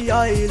try fi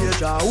oil your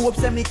jaw. Hope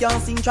say me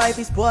can't sing, try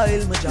fi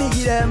spoil my jaw. Me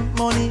give them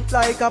money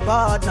like a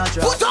partner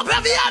jaw. Put up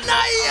every hand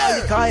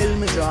here. Me Kyle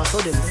me jaw so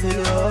them sell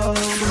you out.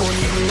 The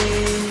money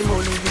green, the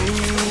money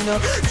green.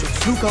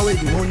 Just look away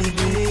the money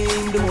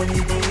green, the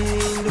money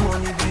green, the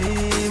money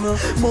green.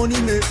 Money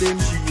make them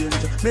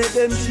change, make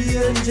them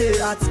change.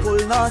 At school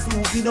now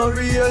snoopy no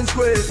real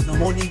square. No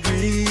money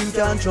green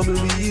can't trouble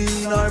we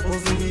nor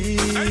puzzle we.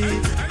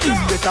 You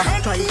better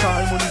try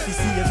call money to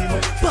save him.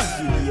 But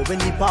when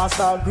the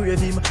pastor grave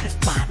him,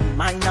 bad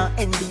mind and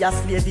envy a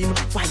slave him.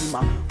 Why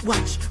man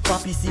watch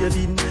papi save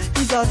him?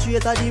 He's a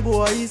traitor, the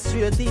boy is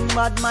straighting.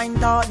 Bad mind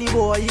thought the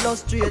boy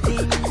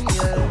illustrating.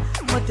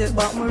 Yeah, I take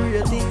back my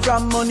rating.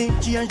 From money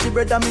change the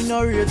bread and me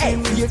no rate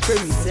him. Your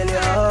friends sell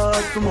your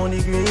heart for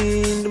money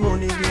green, the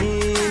money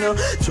green.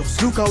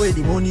 Just look away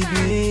the money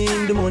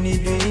green, the money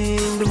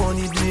green, the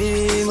money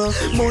green.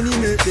 Money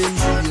make them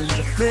change,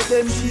 make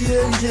them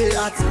change.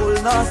 At school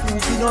now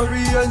snoopy no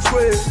real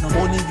square. No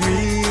money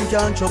green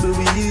can't trouble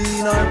we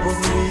nor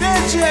puzzle we.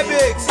 DJ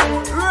Biggs,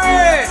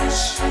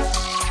 rich.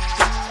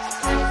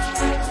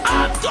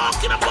 I'm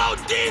talking about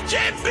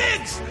DJ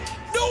Biggs,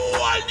 the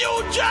whole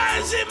New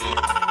Jersey man.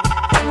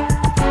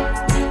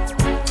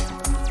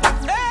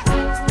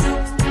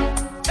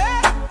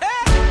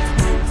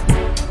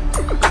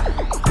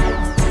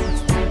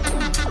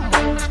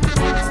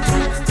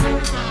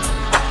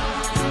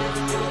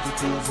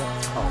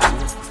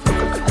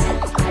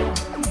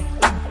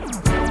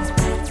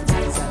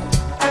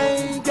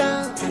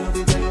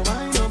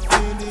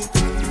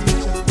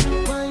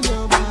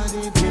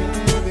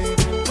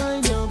 Why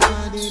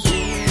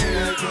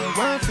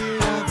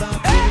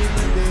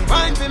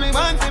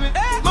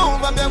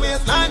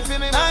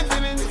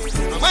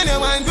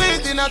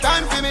Waiting a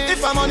time for me.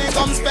 If a money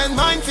come spend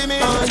mine for me.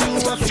 All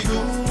you have to do,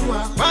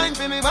 wine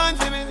for me, wine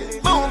for me.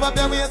 Move up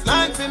your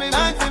waistline for me,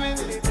 line for me.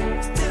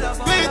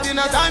 Waiting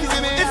a time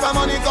for me. If a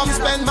money come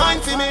spend mine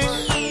for me.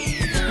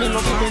 Me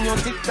love it when you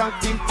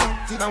tick-tock,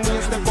 tick-tock, tick and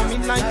waist step for me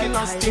like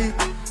elastic.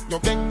 You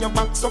bend your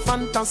back so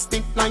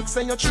fantastic, like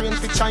say you train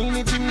for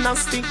Chinese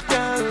gymnastic,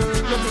 girl.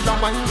 You do the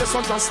wine just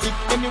so drastic.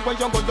 Anywhere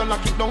you go, you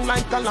lock it down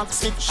like a lock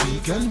stick. She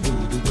can do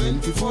the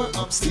 24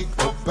 up stick,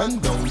 up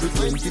and down the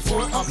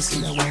 24 up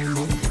stick. Now I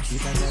know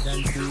it better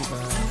than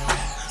fever.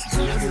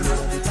 Baby, you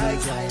love it like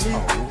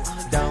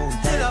Kylie. Down,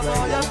 tell a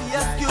boy you be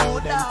a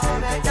cute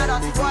down, make that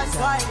a twice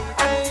white.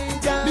 Hey,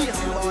 girl, be a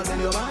boy when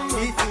you mind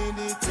it.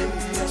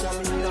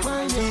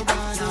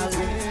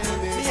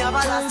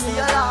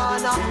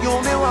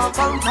 You me want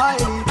come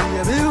tiny,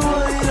 baby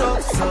wind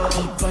up so.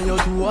 But you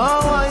do a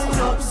wind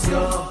up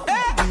so.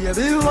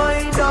 Baby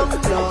wind up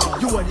so.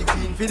 You are the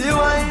queen for the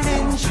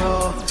winding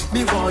show.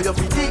 Me want you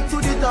to dig to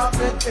the top,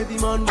 let every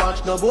man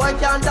watch. No boy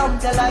can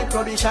dump you like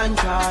rubbish and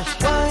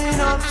trash.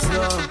 Wind up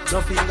so.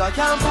 No finger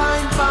can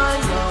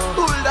find no.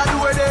 Pull that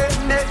door there,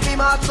 make me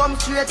mark come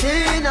straight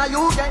in. And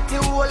you get the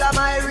whole of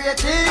my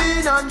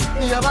rating. And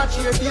me have a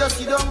cheer for you,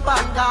 sit down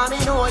back. Cause me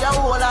know you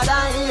whole of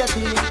that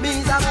 80.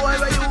 Me's a boy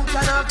where you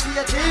cannot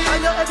create it.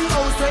 And you every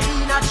house where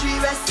in a tree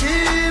rest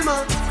team.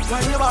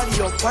 Wind your body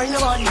up, wind your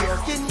body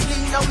up. Skin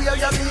clean and wear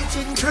your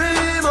bleaching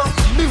cream.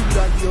 Me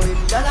that you in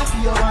dollar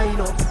for your wine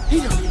up.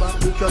 In your back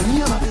with your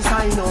name at the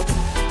sign up.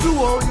 You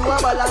how you a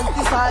balance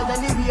the size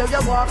and the way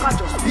you walk and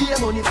just pay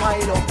money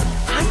pile up.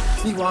 And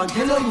me want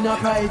tell you in a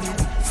private.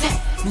 Say,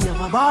 me have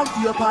a ball for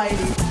your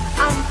pilot.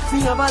 And me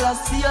have a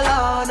last for your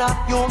lana.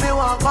 You me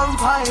want come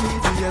find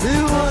it.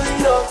 Baby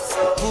wind up.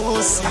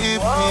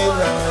 Pussy feel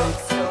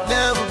right.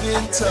 Never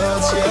been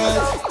touched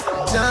yet.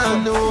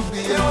 Don't know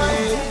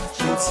baby.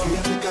 It's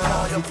really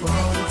got you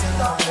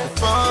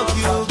fuck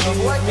you, give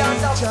me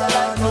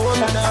child. No, I'm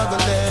not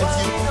gonna let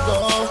you go.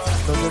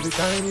 Cause every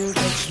time you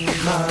touch me,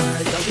 my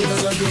God, you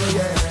know you do,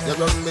 yeah. You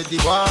run with the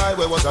boy,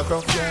 where was a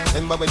crop?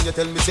 Remember when you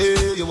tell me,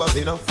 say, you have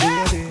enough.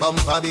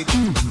 Bumper big,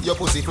 your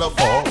pussy flop.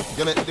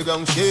 You make the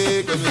ground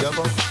shake when you have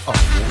up.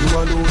 You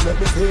alone let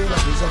me feel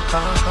like it's a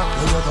car.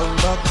 When you come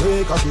back,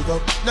 wake up it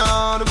up.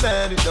 Now the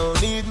bed, it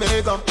don't need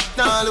makeup.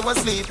 Now you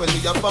asleep when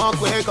you fuck,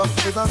 wake up.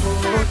 If I go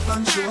out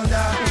and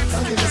shoulder,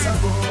 I'll give us a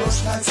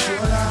push like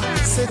stroller.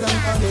 Sit down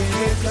for me,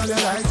 girl,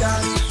 you like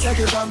that. Take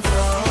it from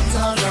front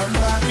and run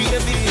back.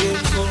 Baby,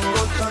 go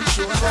out and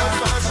shoulder.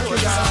 I'll give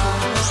us a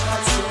push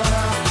like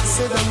stroller.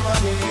 Sit down for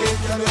me,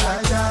 girl, you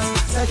like that.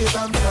 Take it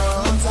from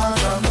front and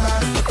run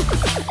back.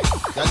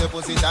 Girl, your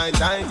pussy tight,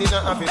 tight in a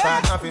happy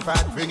fat.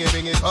 Bring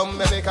it, come,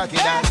 baby, cocky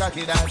that.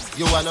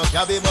 You want no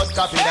cabby, but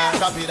copy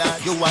that.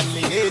 You want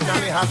me hate,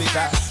 and me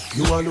habitat.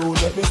 You alone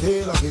let me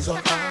feel like it's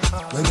up.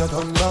 When you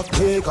turn back,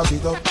 wake up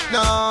it up.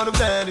 Now the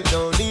bed, it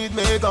don't need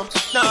makeup.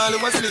 Now you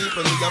want sleep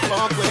when you get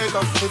fuck, wake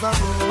up. If I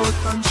go out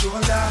and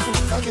shoulder,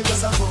 cocky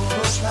just a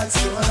push like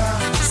stroller.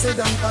 Sit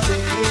down for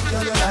me,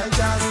 girl, you like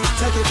that.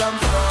 Take it from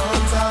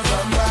front and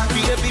from back.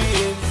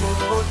 Baby, go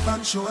out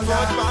and shoulder,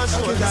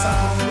 cocky just a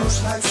push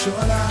like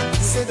stroller.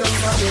 Sit down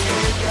for me,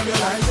 girl, you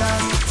like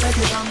that. Take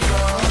it from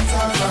front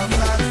and from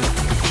back.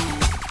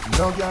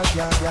 No, yeah,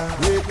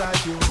 wait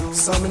like you do.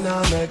 Some now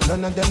make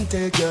none of them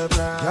take your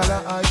pride.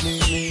 Y'all I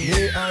need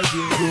me, I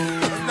give you.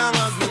 Now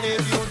as me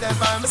leave you there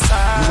by my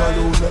side.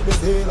 You alone let me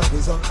feel like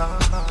it's up.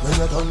 When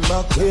you turn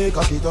back, wake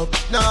up it up.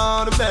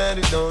 Now the bed,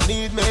 it don't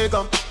need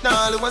makeup.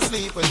 Now you want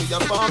sleep when you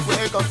fuck,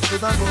 wake up.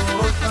 If I go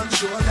out and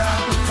shoulder,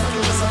 I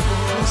give us a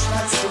push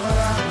like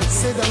stroller.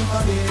 Sit down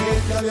for me,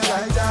 girl, you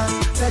like that.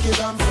 Take it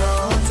from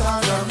front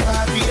and from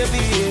back.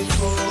 Baby,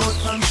 go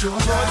out and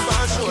shoulder, I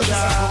give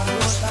us a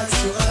push like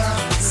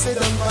stroller. Sit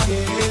down for me,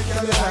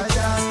 girl, you like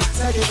that.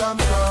 Take it from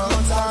front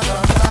and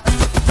from back.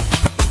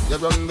 You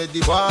run with the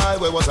boy,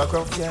 where was a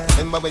crop?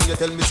 Remember when you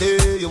tell me,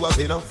 say, you have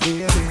enough.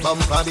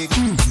 Bumper big,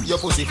 your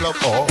pussy flop.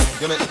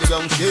 You make the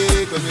ground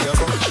shake when you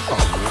have up.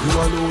 You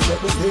alone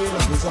let me feel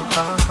like it's up.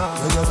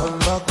 When you turn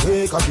back,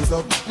 wake up it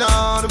up.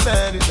 Now the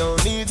bed, it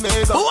don't need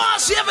makeup. Who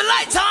wants to have a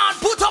light on?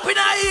 Put up in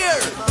our ear.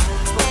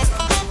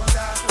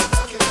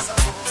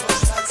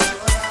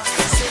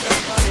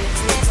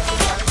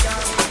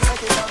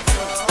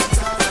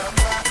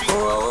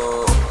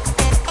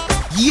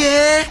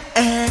 Yeah,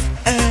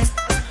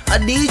 a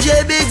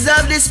DJ Biggs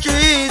of the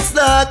streets,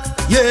 lock.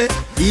 Yeah,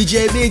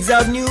 DJ Biggs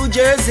of New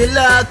Jersey,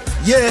 lock.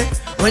 Yeah,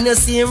 when you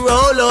see him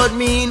roll out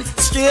mean,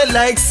 straight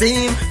like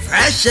seam,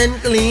 fresh and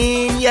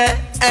clean. Yeah,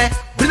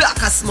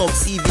 Black as smoke,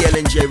 CVL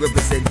and J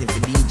representing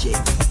for DJ.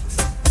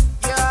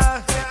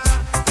 Yeah,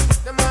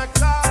 the man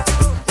talk.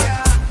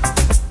 Yeah,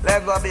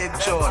 let go big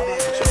show.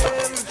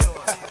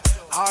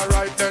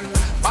 Alright then,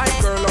 my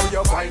girl, how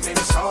you whining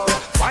so?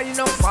 Wine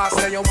up fast,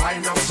 then you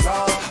wine up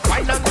slow.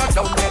 Wine and go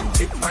down, then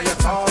tip by your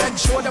toe. Then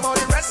show them how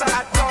the rest of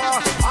that go.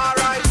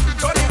 Alright,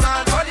 Tony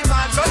man.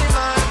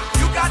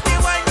 You got the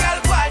wine, girl,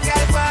 man.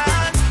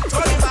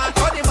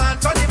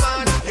 Tony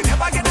man. You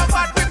never get a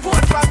bad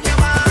report from your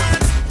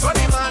man.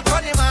 Tony man.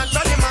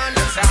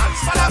 Say hands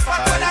full of fun,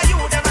 whether you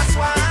them a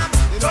swam.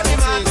 Tony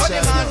man.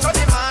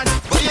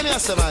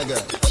 Listen, my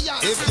girl.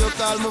 If you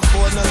call my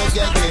phone and you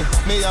get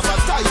me have a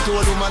tight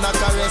old woman that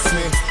caress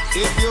me.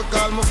 If you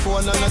call my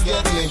phone and you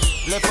get me,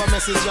 left a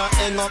message and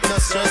hang up, no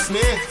stress me.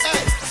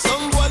 Hey,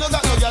 some boy no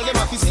got no girl, them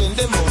have to spend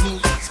them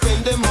money.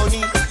 Spend them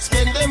money,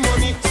 spend them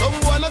money. Some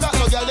boy no got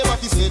no girl, them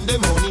have to spend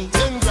them money.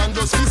 10 grand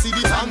just to see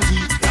the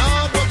panty.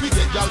 Nah, but we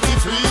get girl for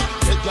free,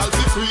 get girl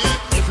for free.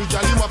 Every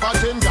girl you have a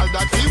 10 girl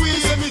that fee we.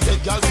 Say me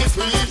get girl for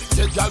free,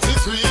 get girl for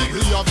free.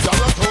 We have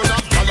dollar town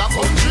of dollar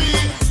country.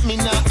 Me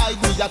nah hide,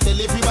 me a tell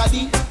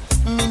everybody.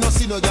 Me no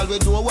see no girl we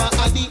don't want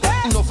addy.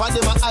 Enough of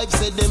them a hype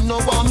said them no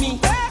want me.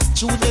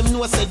 True them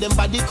know said them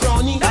body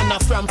crowny. And a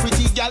from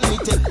pretty girl me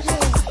tell.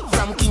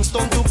 From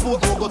Kingston to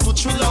Porto go to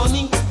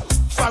Trelawney.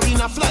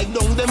 Foreign a fly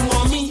down them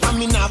want me. And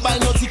me nah buy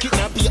no ticket,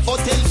 nah pay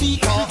hotel fee.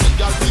 Get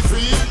girl be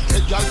free,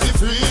 get girl be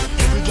free.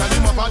 Every girl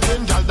you have a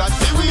 10 girl that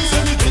fee we.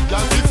 Get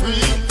girl be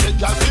free, get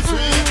girl be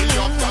free. We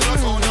up dollar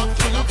town up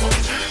to the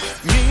country.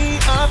 Me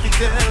have to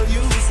tell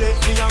you, say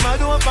me a mad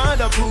don't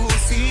find a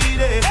pussy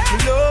there. Me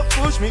love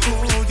push me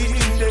good in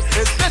there,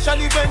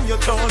 especially when you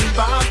turn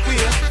back way.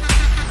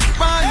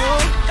 Why you?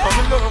 I'm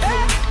in love you.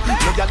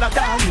 No gyal a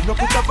down, me no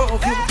put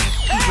above you.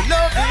 Me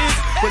love it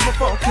when me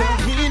fuck you.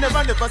 Me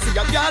never see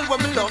a gyal when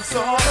me love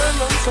so.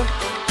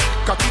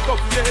 Cocky up,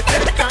 yeah,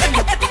 kind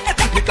of.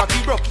 Me cocky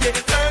broke, yeah.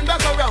 Turn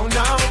back around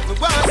now. Me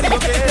want see you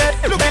get.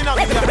 Looking at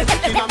me,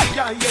 looking at me,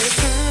 yeah.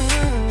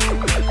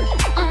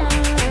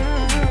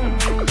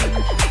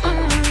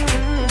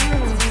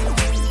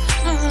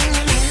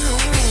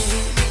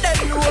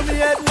 Me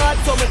head mad,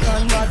 so me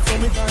can mad, so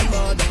me can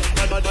mad.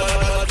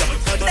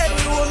 Then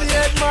know me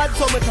head mad,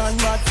 so me can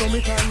mad, so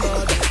me can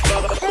mad.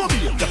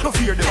 Mobile, no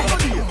fear them.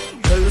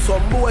 Tell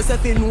some boys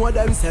if they know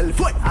themselves.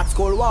 What at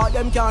school war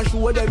them can't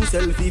show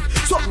themselves.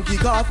 If some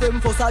kick off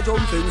them for a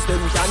jump fence,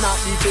 them cannot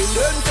defend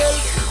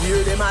themselves.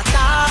 Hear them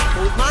attack,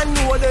 but man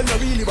know them not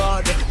really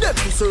bad. Them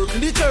to circle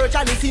the church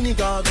and the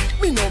synagogue.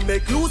 Me no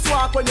make loose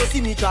walk when you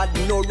see me trad.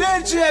 Me no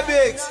DJ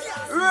Bigs,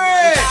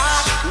 rich.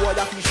 What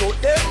if you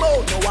shout them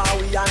out? Know how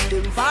we and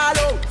them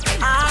follow.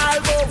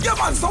 I'll go. Yeah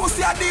man, so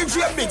see a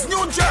DJ Bigs,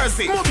 New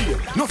Jersey. Mobile,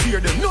 no fear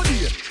them, no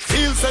dear.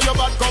 Feel say your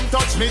bad, come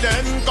touch me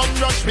then, come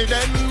rush me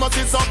then. Must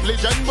be some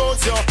legend boss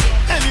you.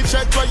 Any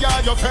check where you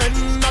are your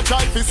friend, I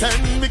try to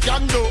send me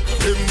can do.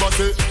 Him must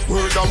say,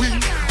 word a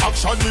win.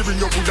 Action me bring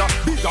your Buddha.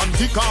 Big and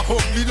thick and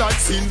ugly like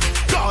sin.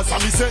 Cause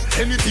I me say,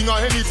 anything or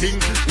anything.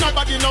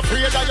 Nobody no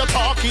afraid that you're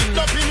talking.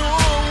 Don't be no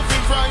be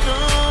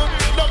frightened.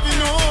 Don't be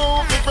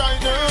no be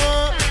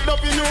frightened.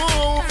 Don't be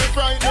no be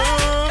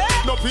frightened.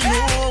 Don't be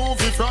no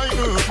be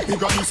frightened. Me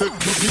granny say,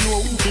 don't be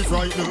no be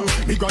frightened.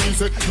 Me granny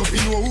say, don't be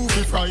no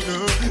be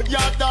frightened. You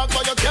talk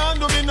but you can't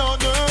do me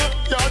nothing.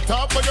 You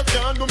talk but you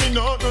can't do me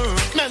nothing.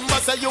 Remember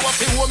say you have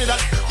to show me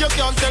that. You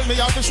can't tell me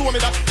you have to show me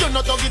that. You're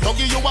not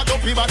doggy, you are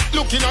dopey bad.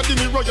 Looking at the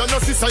mirror, your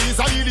sister is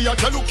a idiot.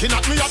 You're looking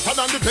at me hotter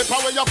than the pepper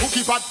where you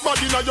cookie pot.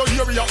 Body in your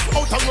area,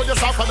 out and road you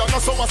suffer than a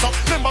sour sap.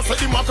 Remember say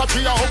the marker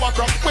tree a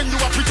hovercraft. When you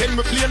are pretend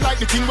me play like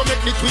the king, we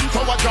make the twin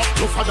tower drop.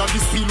 Tougher than the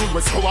steel wood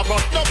west power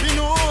back. Don't be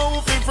no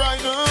fi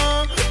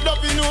frightened. Don't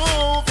be no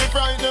fi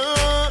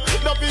frightened.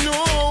 Don't be no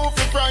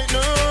fi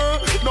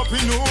frightened. Don't be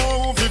no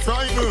fi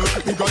frightened.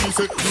 Me granny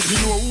say, don't be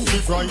no fi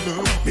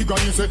frightened. Me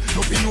granny say,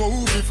 don't be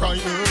no fi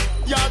frightened.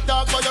 You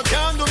talk but you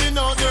can't do me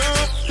nothing.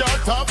 You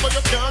talk but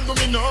you can't do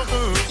me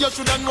nothing. You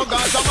shoulda know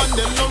Gaza man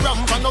them no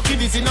ramp and no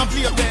kiddies in a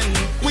playpen.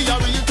 We are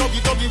real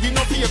tuggy, we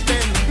no fake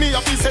them. Me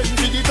have to send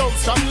to the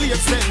dogs and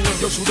lakes then.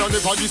 You shoulda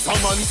never diss a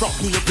man from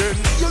me again.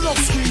 You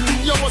love skill,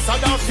 you must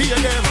have that fear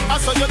them. I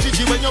saw you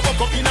chichi when you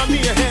woke up in a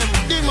mayhem.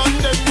 The man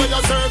them where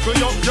you circle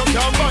you, you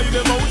can't buy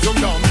them out, you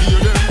can't fear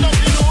them. Don't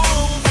be no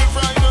be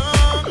frightened.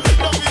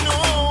 Don't be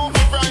no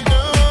be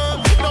frightened.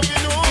 Don't be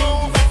no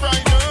be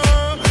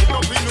frightened.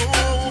 Don't be no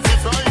be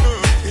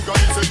frightened. Because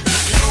you said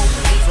don't be no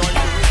be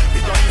frightened.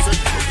 Because you said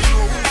don't be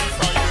no be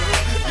frightened.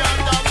 You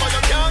talk but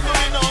you can't do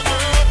me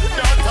nothing.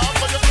 You talk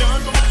but you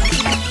can't do me.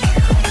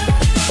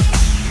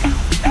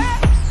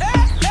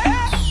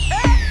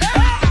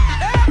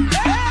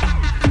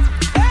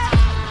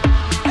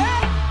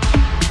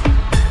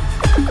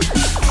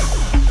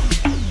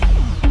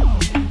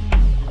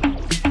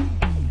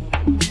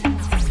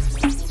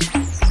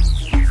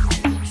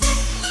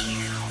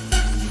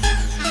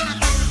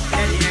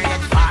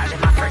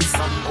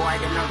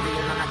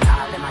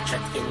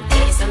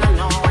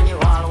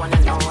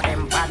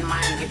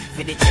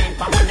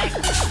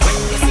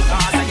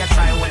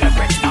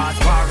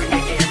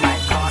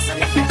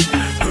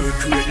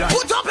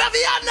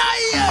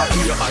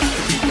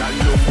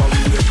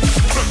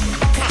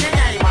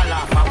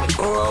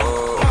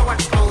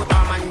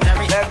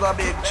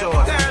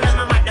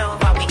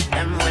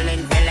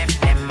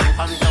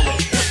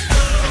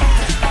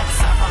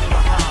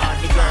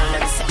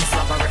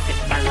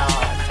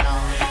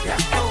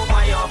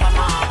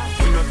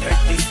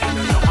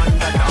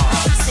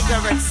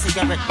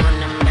 Cigarette run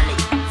them belly.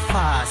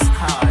 Fast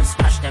cars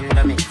crash them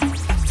dummy.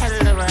 Tell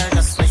the world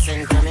just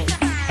listen to me.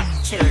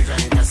 Children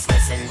just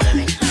listen to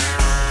me.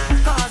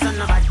 Cause I'm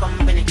no bad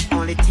company.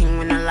 Only thing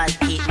when I like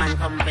keep man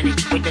company.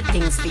 with the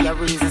things for your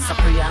reason. So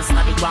pray and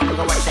study. Go and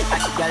go watch the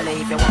at your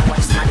life. You want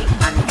watch money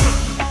and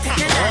take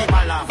your name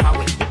all off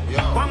away. Go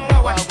and go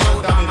watch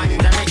Blue Dom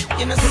and Jamaic.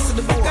 You know, this is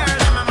the boy. Girl,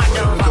 I'm a man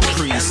over with.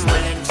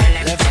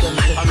 Left them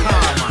to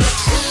karma.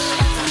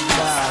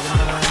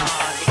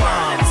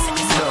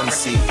 Don't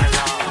see.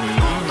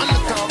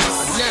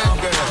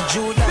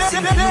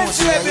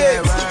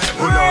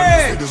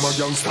 Them a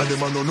gangster,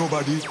 them a no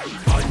nobody.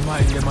 Bad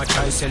mind, them a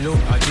try sell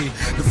out a G.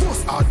 The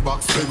first hard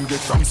box, them get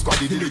from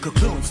squaddy. The little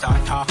clowns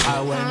start talk high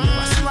when you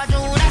a see. You a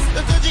Judas,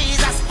 look to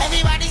Jesus,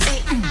 everybody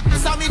say.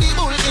 Saw me the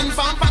bull in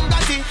from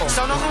Pangati.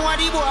 So no know what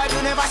the boy,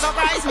 you never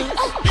surprise me.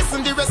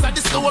 Listen the rest of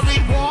the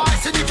story, boy.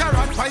 See the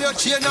carrot by your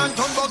chain and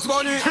ton bucks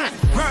money.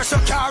 Where's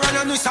your car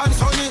and a Nissan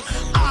Sunny?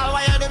 All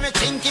why you do me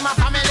think in my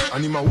family.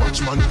 And him a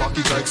watchman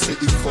pocket like say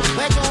it funny.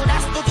 Where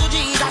Judas, look to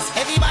Jesus,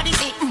 everybody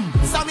say.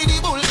 Saw me the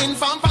bull in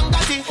from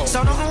Pangati.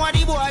 So no know what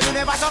the boy, you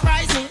never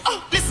surprise me.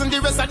 Listen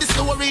the rest of the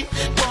story.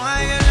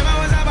 Boy, you never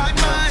was a bad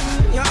man.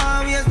 You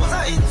always was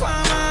a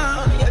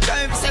informer. Your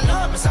drive is a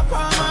love, Mr.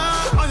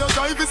 Palmer. And your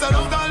drive is a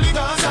love, darling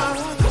dancer.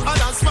 And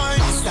that's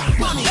fine.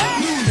 Money,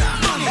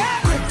 money,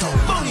 crypto,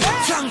 money,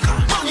 flanker,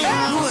 money,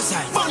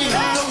 roadside, money,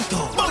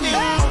 downtown, money,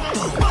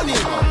 money.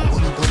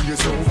 Money on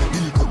yourself,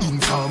 illegal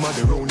informer,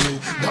 they round me.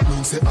 That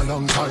means say a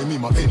long time, he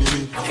my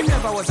enemy. He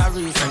never was a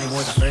reason, he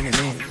was a friend of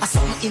me. I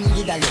saw him in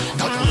Italy.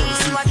 That's what you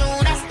see. You a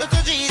Judas, look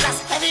to Jesus,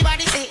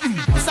 everybody say.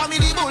 Saw me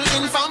the bull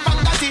in from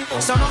Pangati.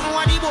 So no know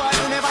what the boy,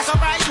 you never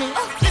surprise me.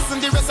 Listen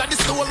the rest of the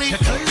story. You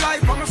tell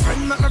life from a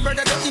friend, not my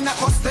brother, they're in a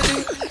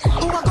custody.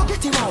 Who a go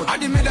get him out? I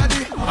did me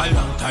daddy. A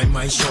long time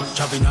I shop,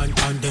 chopping and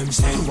them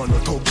say. You wanna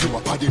talk to a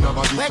paddy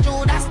nobody. Where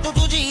Judas, look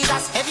to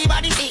Jesus,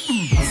 everybody say.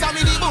 Saw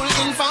me the bull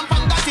in from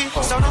Pangati.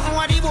 So no know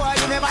what the boy,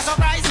 you never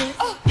surprise me.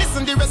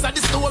 Listen the rest of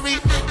the story.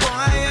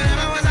 Boy, you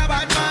never was a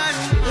bad man.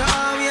 You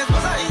always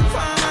was a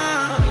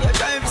informer. Your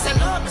drive is a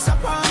love, Mr.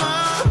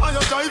 Palmer. And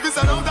your drive is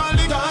a love,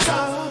 darling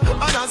dancer.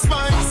 And that's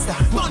fine.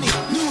 Money,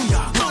 New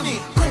York, money,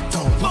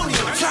 crypto, money,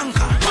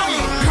 flanker, money,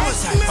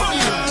 roadside,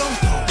 money,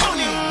 downtown,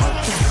 money,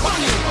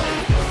 money.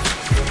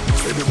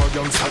 Say them a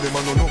gangster, them a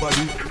no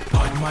nobody.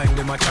 Bad mind,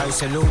 them a try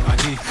sell out a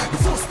G. The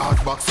first hard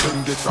box,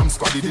 them get from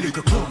squaddy. The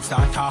little clowns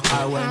start talk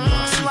high when you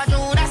a see. You a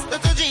Judas,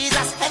 look to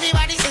Jesus,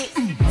 everybody say.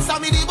 Saw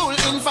me the bull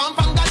in from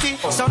Pangati.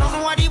 So no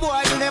know what the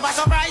boy, you never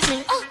surprise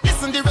me.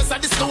 Listen the rest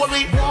of the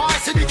story. Boy,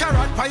 see the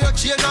carrot by your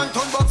chain and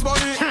ton bucks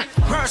money.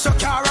 Where's your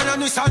car and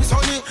a Nissan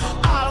Sunny?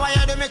 All why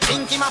you do me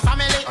think in my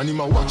family. And him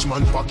a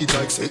watchman pocket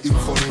like say it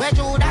funny. Where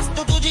Judas,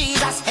 look to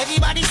Jesus,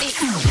 everybody say.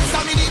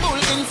 Saw me the bull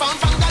in from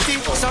Pangati.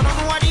 So no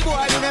know what the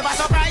boy, you never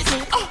surprise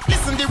me.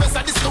 Listen the rest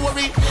of the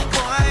story.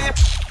 Boy.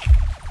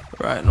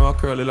 Right now,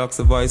 Curly Locks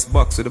the voice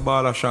box with the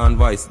ball of Sean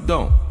voice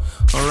down.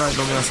 Alright,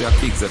 now I say our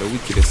kicks are the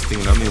wickedest thing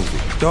in the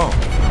music. Down.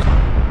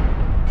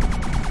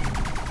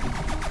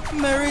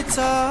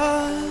 Merita,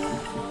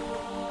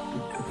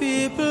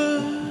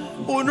 people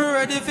who not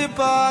ready for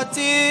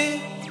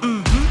party.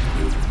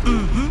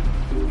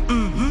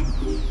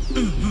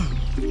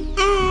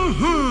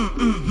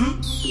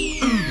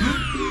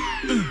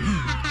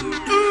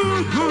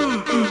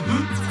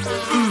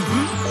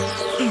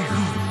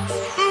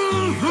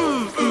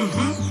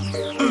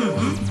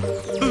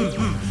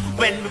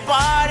 When we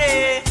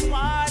party,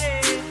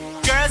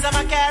 girls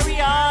I'ma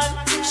carry on.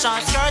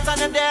 Short skirts on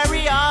the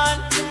dairy on.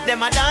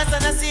 Them a dance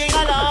and a sing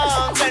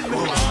along. When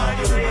we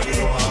party,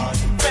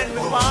 when we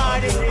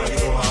party,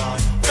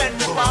 when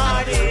we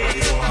party,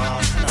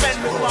 when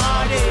we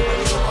party.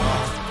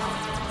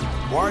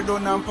 War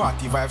done and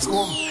party vibes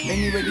come.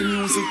 Anyway the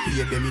music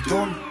play them it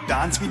on.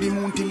 Dance with the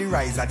moon till the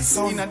rise of the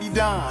sun. Inna the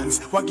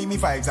dance, what give me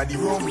vibes of the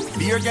rum.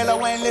 Beer girl a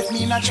wine left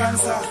me in a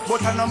trance.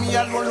 But I know me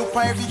alone look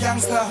for every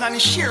gangster.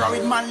 And share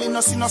with manly no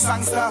see no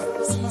sangster.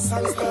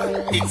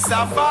 It's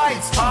a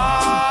vibes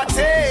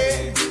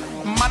party.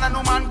 Man and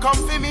no man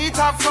come for me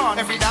to have fun.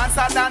 Every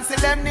dancer dance till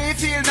them need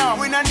feel now.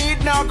 We no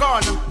need no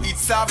gun.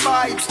 It's a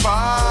vibes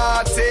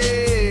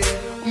party.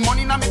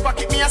 Money in me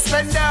pocket, me a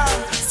spender.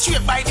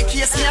 Straight by the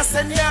case, me a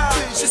sender.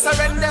 She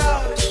surrender.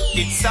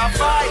 It's a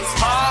vibes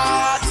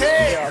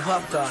party.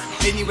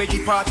 Anyway,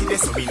 the party,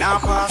 there's so me now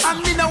pass.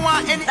 And me no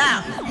want any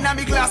in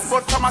me glass,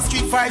 but from a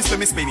street vibes, so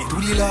me spend it to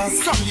the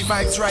last. From the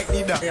vibes right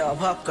there. Yo,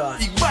 popcorn.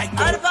 Big bike.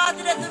 All the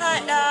party there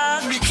tonight,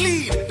 dog. Me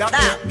clean. That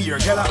beer,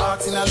 girl a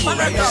ask in a low.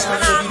 Right now,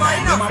 every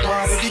night, them a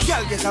party. The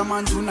girl get a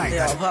man tonight.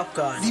 Yo,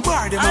 popcorn. The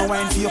bar, them a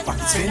wine for your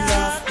pocket spend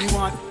off. You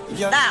want?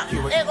 Now,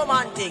 ego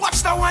man thing.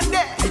 Watch that one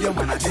there. Hey, them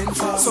man a den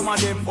fast. Some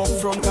of them up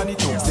front and the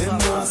toes them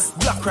mass.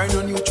 Black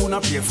Rhino new tune a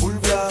play full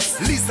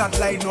blast. Lizard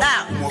line up.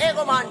 Now,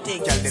 ego man thing.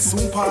 Girl, they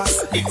soon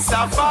pass. It's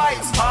a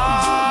vibes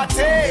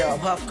party. Yo,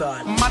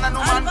 popcorn. Man and no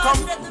man come.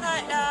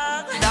 Tonight,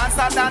 dog. Dance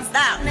and dance.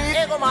 Now,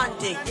 ego man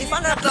thing. If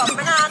I'm not club,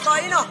 me nah go,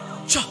 you know.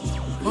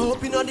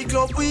 Up in the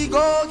club we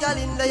go, girl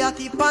in the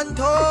yachty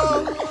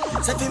panto.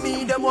 Say for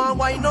me, them want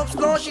wine up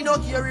slow. She no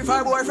care if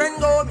her boyfriend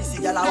go. Me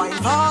see girl a wine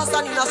fast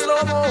and in a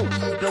slow-mo.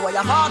 Blow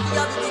your heart, we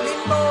have the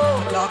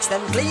limbo. Clocks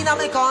them clean and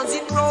me cons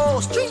in row.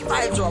 Street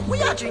vibes up,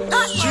 we a drink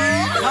that.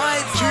 Street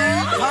vibes.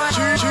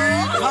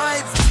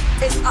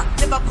 It's hot,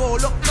 never go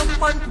look,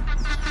 man.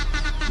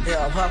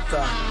 Yeah,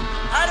 popcorn.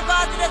 How the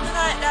party there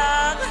tonight,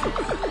 dog?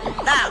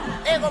 Now,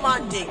 hey, go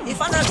man thing.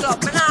 If I'm not club,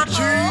 me nah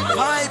go.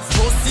 5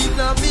 pussy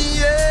na me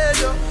head.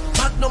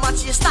 Magnum a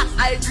chase that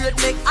I grade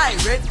make I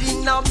ready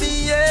na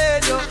me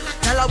head.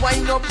 Tell her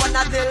wind up and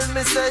I tell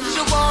me say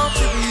she want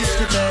to reach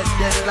the bed.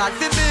 Then glad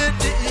to meet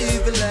the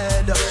evil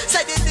head.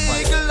 Say the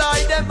eagle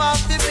eye them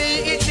have to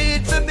be. It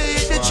need to be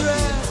the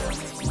dread.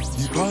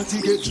 The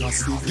party get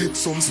drastic, get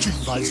some street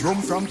vibes,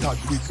 rum from Tad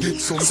quick, get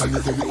some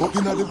sanitary up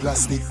in the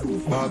plastic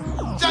bag.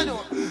 Jano,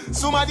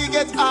 somebody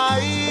get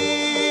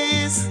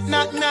ice,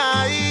 not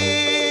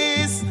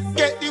nice.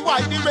 Get the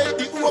white, the red,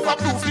 the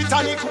overproof, the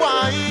tonic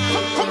wine.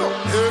 Come on.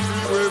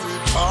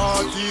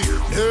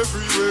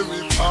 Everywhere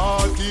we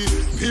party,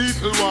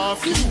 people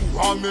want you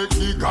and make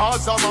the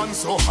Gaza man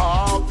so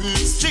happy.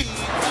 Street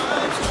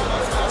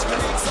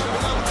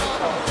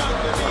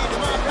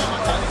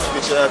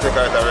I take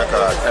out a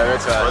record.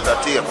 But a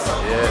tape.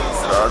 Yes.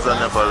 That's a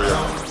never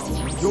real.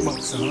 You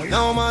master.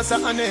 Now master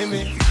and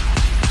name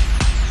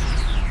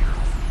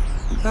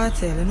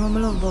Cartel, you know I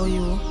love about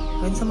you.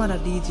 When some other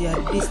DJ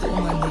at this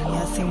woman then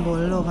you sing about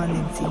love and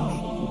them thing me.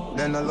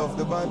 Then I love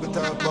the Bible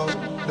talk about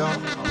that.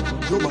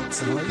 You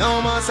master.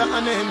 Now master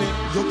and name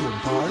you don't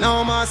par.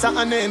 Now master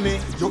and name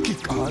you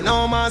kick all.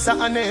 Now master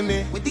and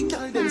name with the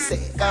girl them say.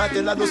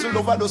 Cartel I just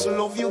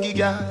love you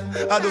giga.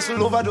 I just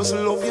love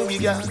you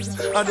giga.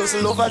 I just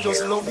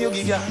love you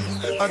giga.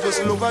 I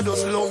just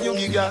love you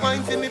giga.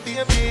 Mind for me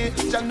baby,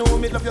 you know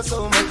me love you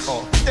so much.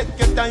 Take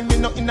your time, me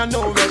not in a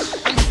no rush.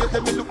 And if you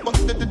tell me look but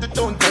the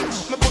don't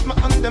touch. Me put my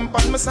hand them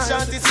on my side.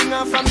 Shawty sing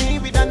off for me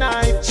with a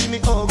knife. She me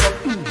hug up.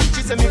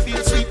 She say me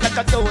feel sweet like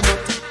a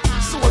donut.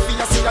 So if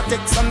you see a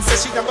text and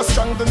say she a go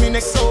strangle me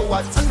next, so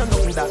what? I don't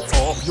know that.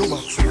 Oh, you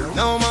master.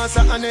 Now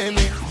master and name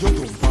me. You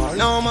don't par.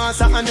 Now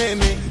master and name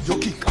me. You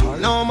kick all.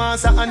 Now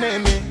master and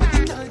name me.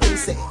 The girl them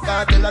say,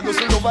 Cartel I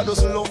just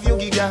love you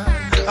giga.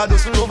 I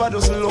just love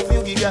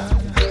you giga.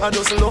 I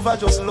just love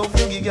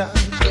you giga.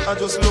 I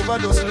just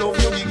love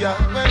you giga.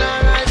 When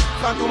I ride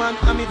fat woman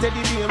and me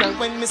teddy bear,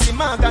 when me see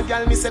Marga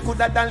girl me say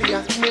coulda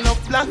Dahlia. Me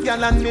love black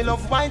girl and me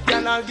love white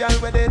girl, all girl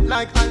with it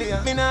like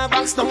Alia. Me nah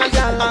box down a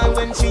girl and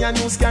when she a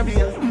news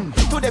carrier.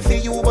 Today for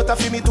you but a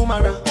for me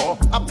tomorrow.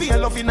 I pay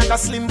loving like a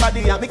slim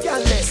body. Me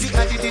can't let see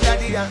a diddy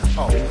daddy.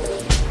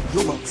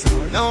 You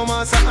master. Now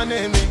master and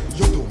name me.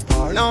 You don't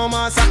par. Now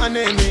master and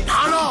name me.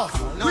 Hello.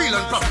 Real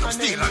and proper,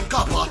 steel and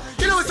copper.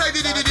 You know what I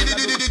did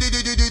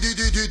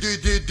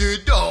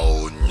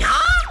down, yeah?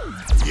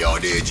 Yo,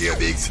 DJ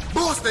Biggs,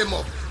 boost them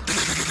up.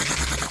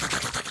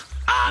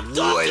 I'm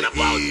talking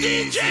about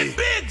DJ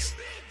Biggs,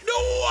 the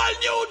whole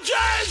New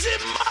Jersey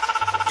man.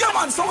 Yeah,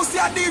 man, so see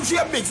a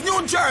DJ Biggs,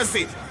 New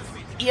Jersey.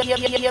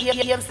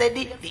 Aim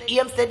steady.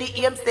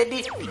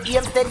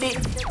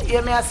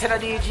 Hear me, I said a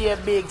DJ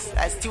Biggs,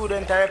 a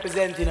student I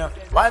represent, you know.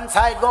 One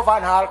side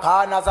govern all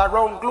corners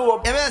around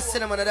globe. Yeah, me, I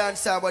said I'm on a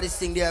dance, but this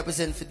thing they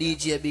represent for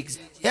DJ Biggs.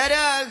 Yeah,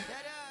 dog.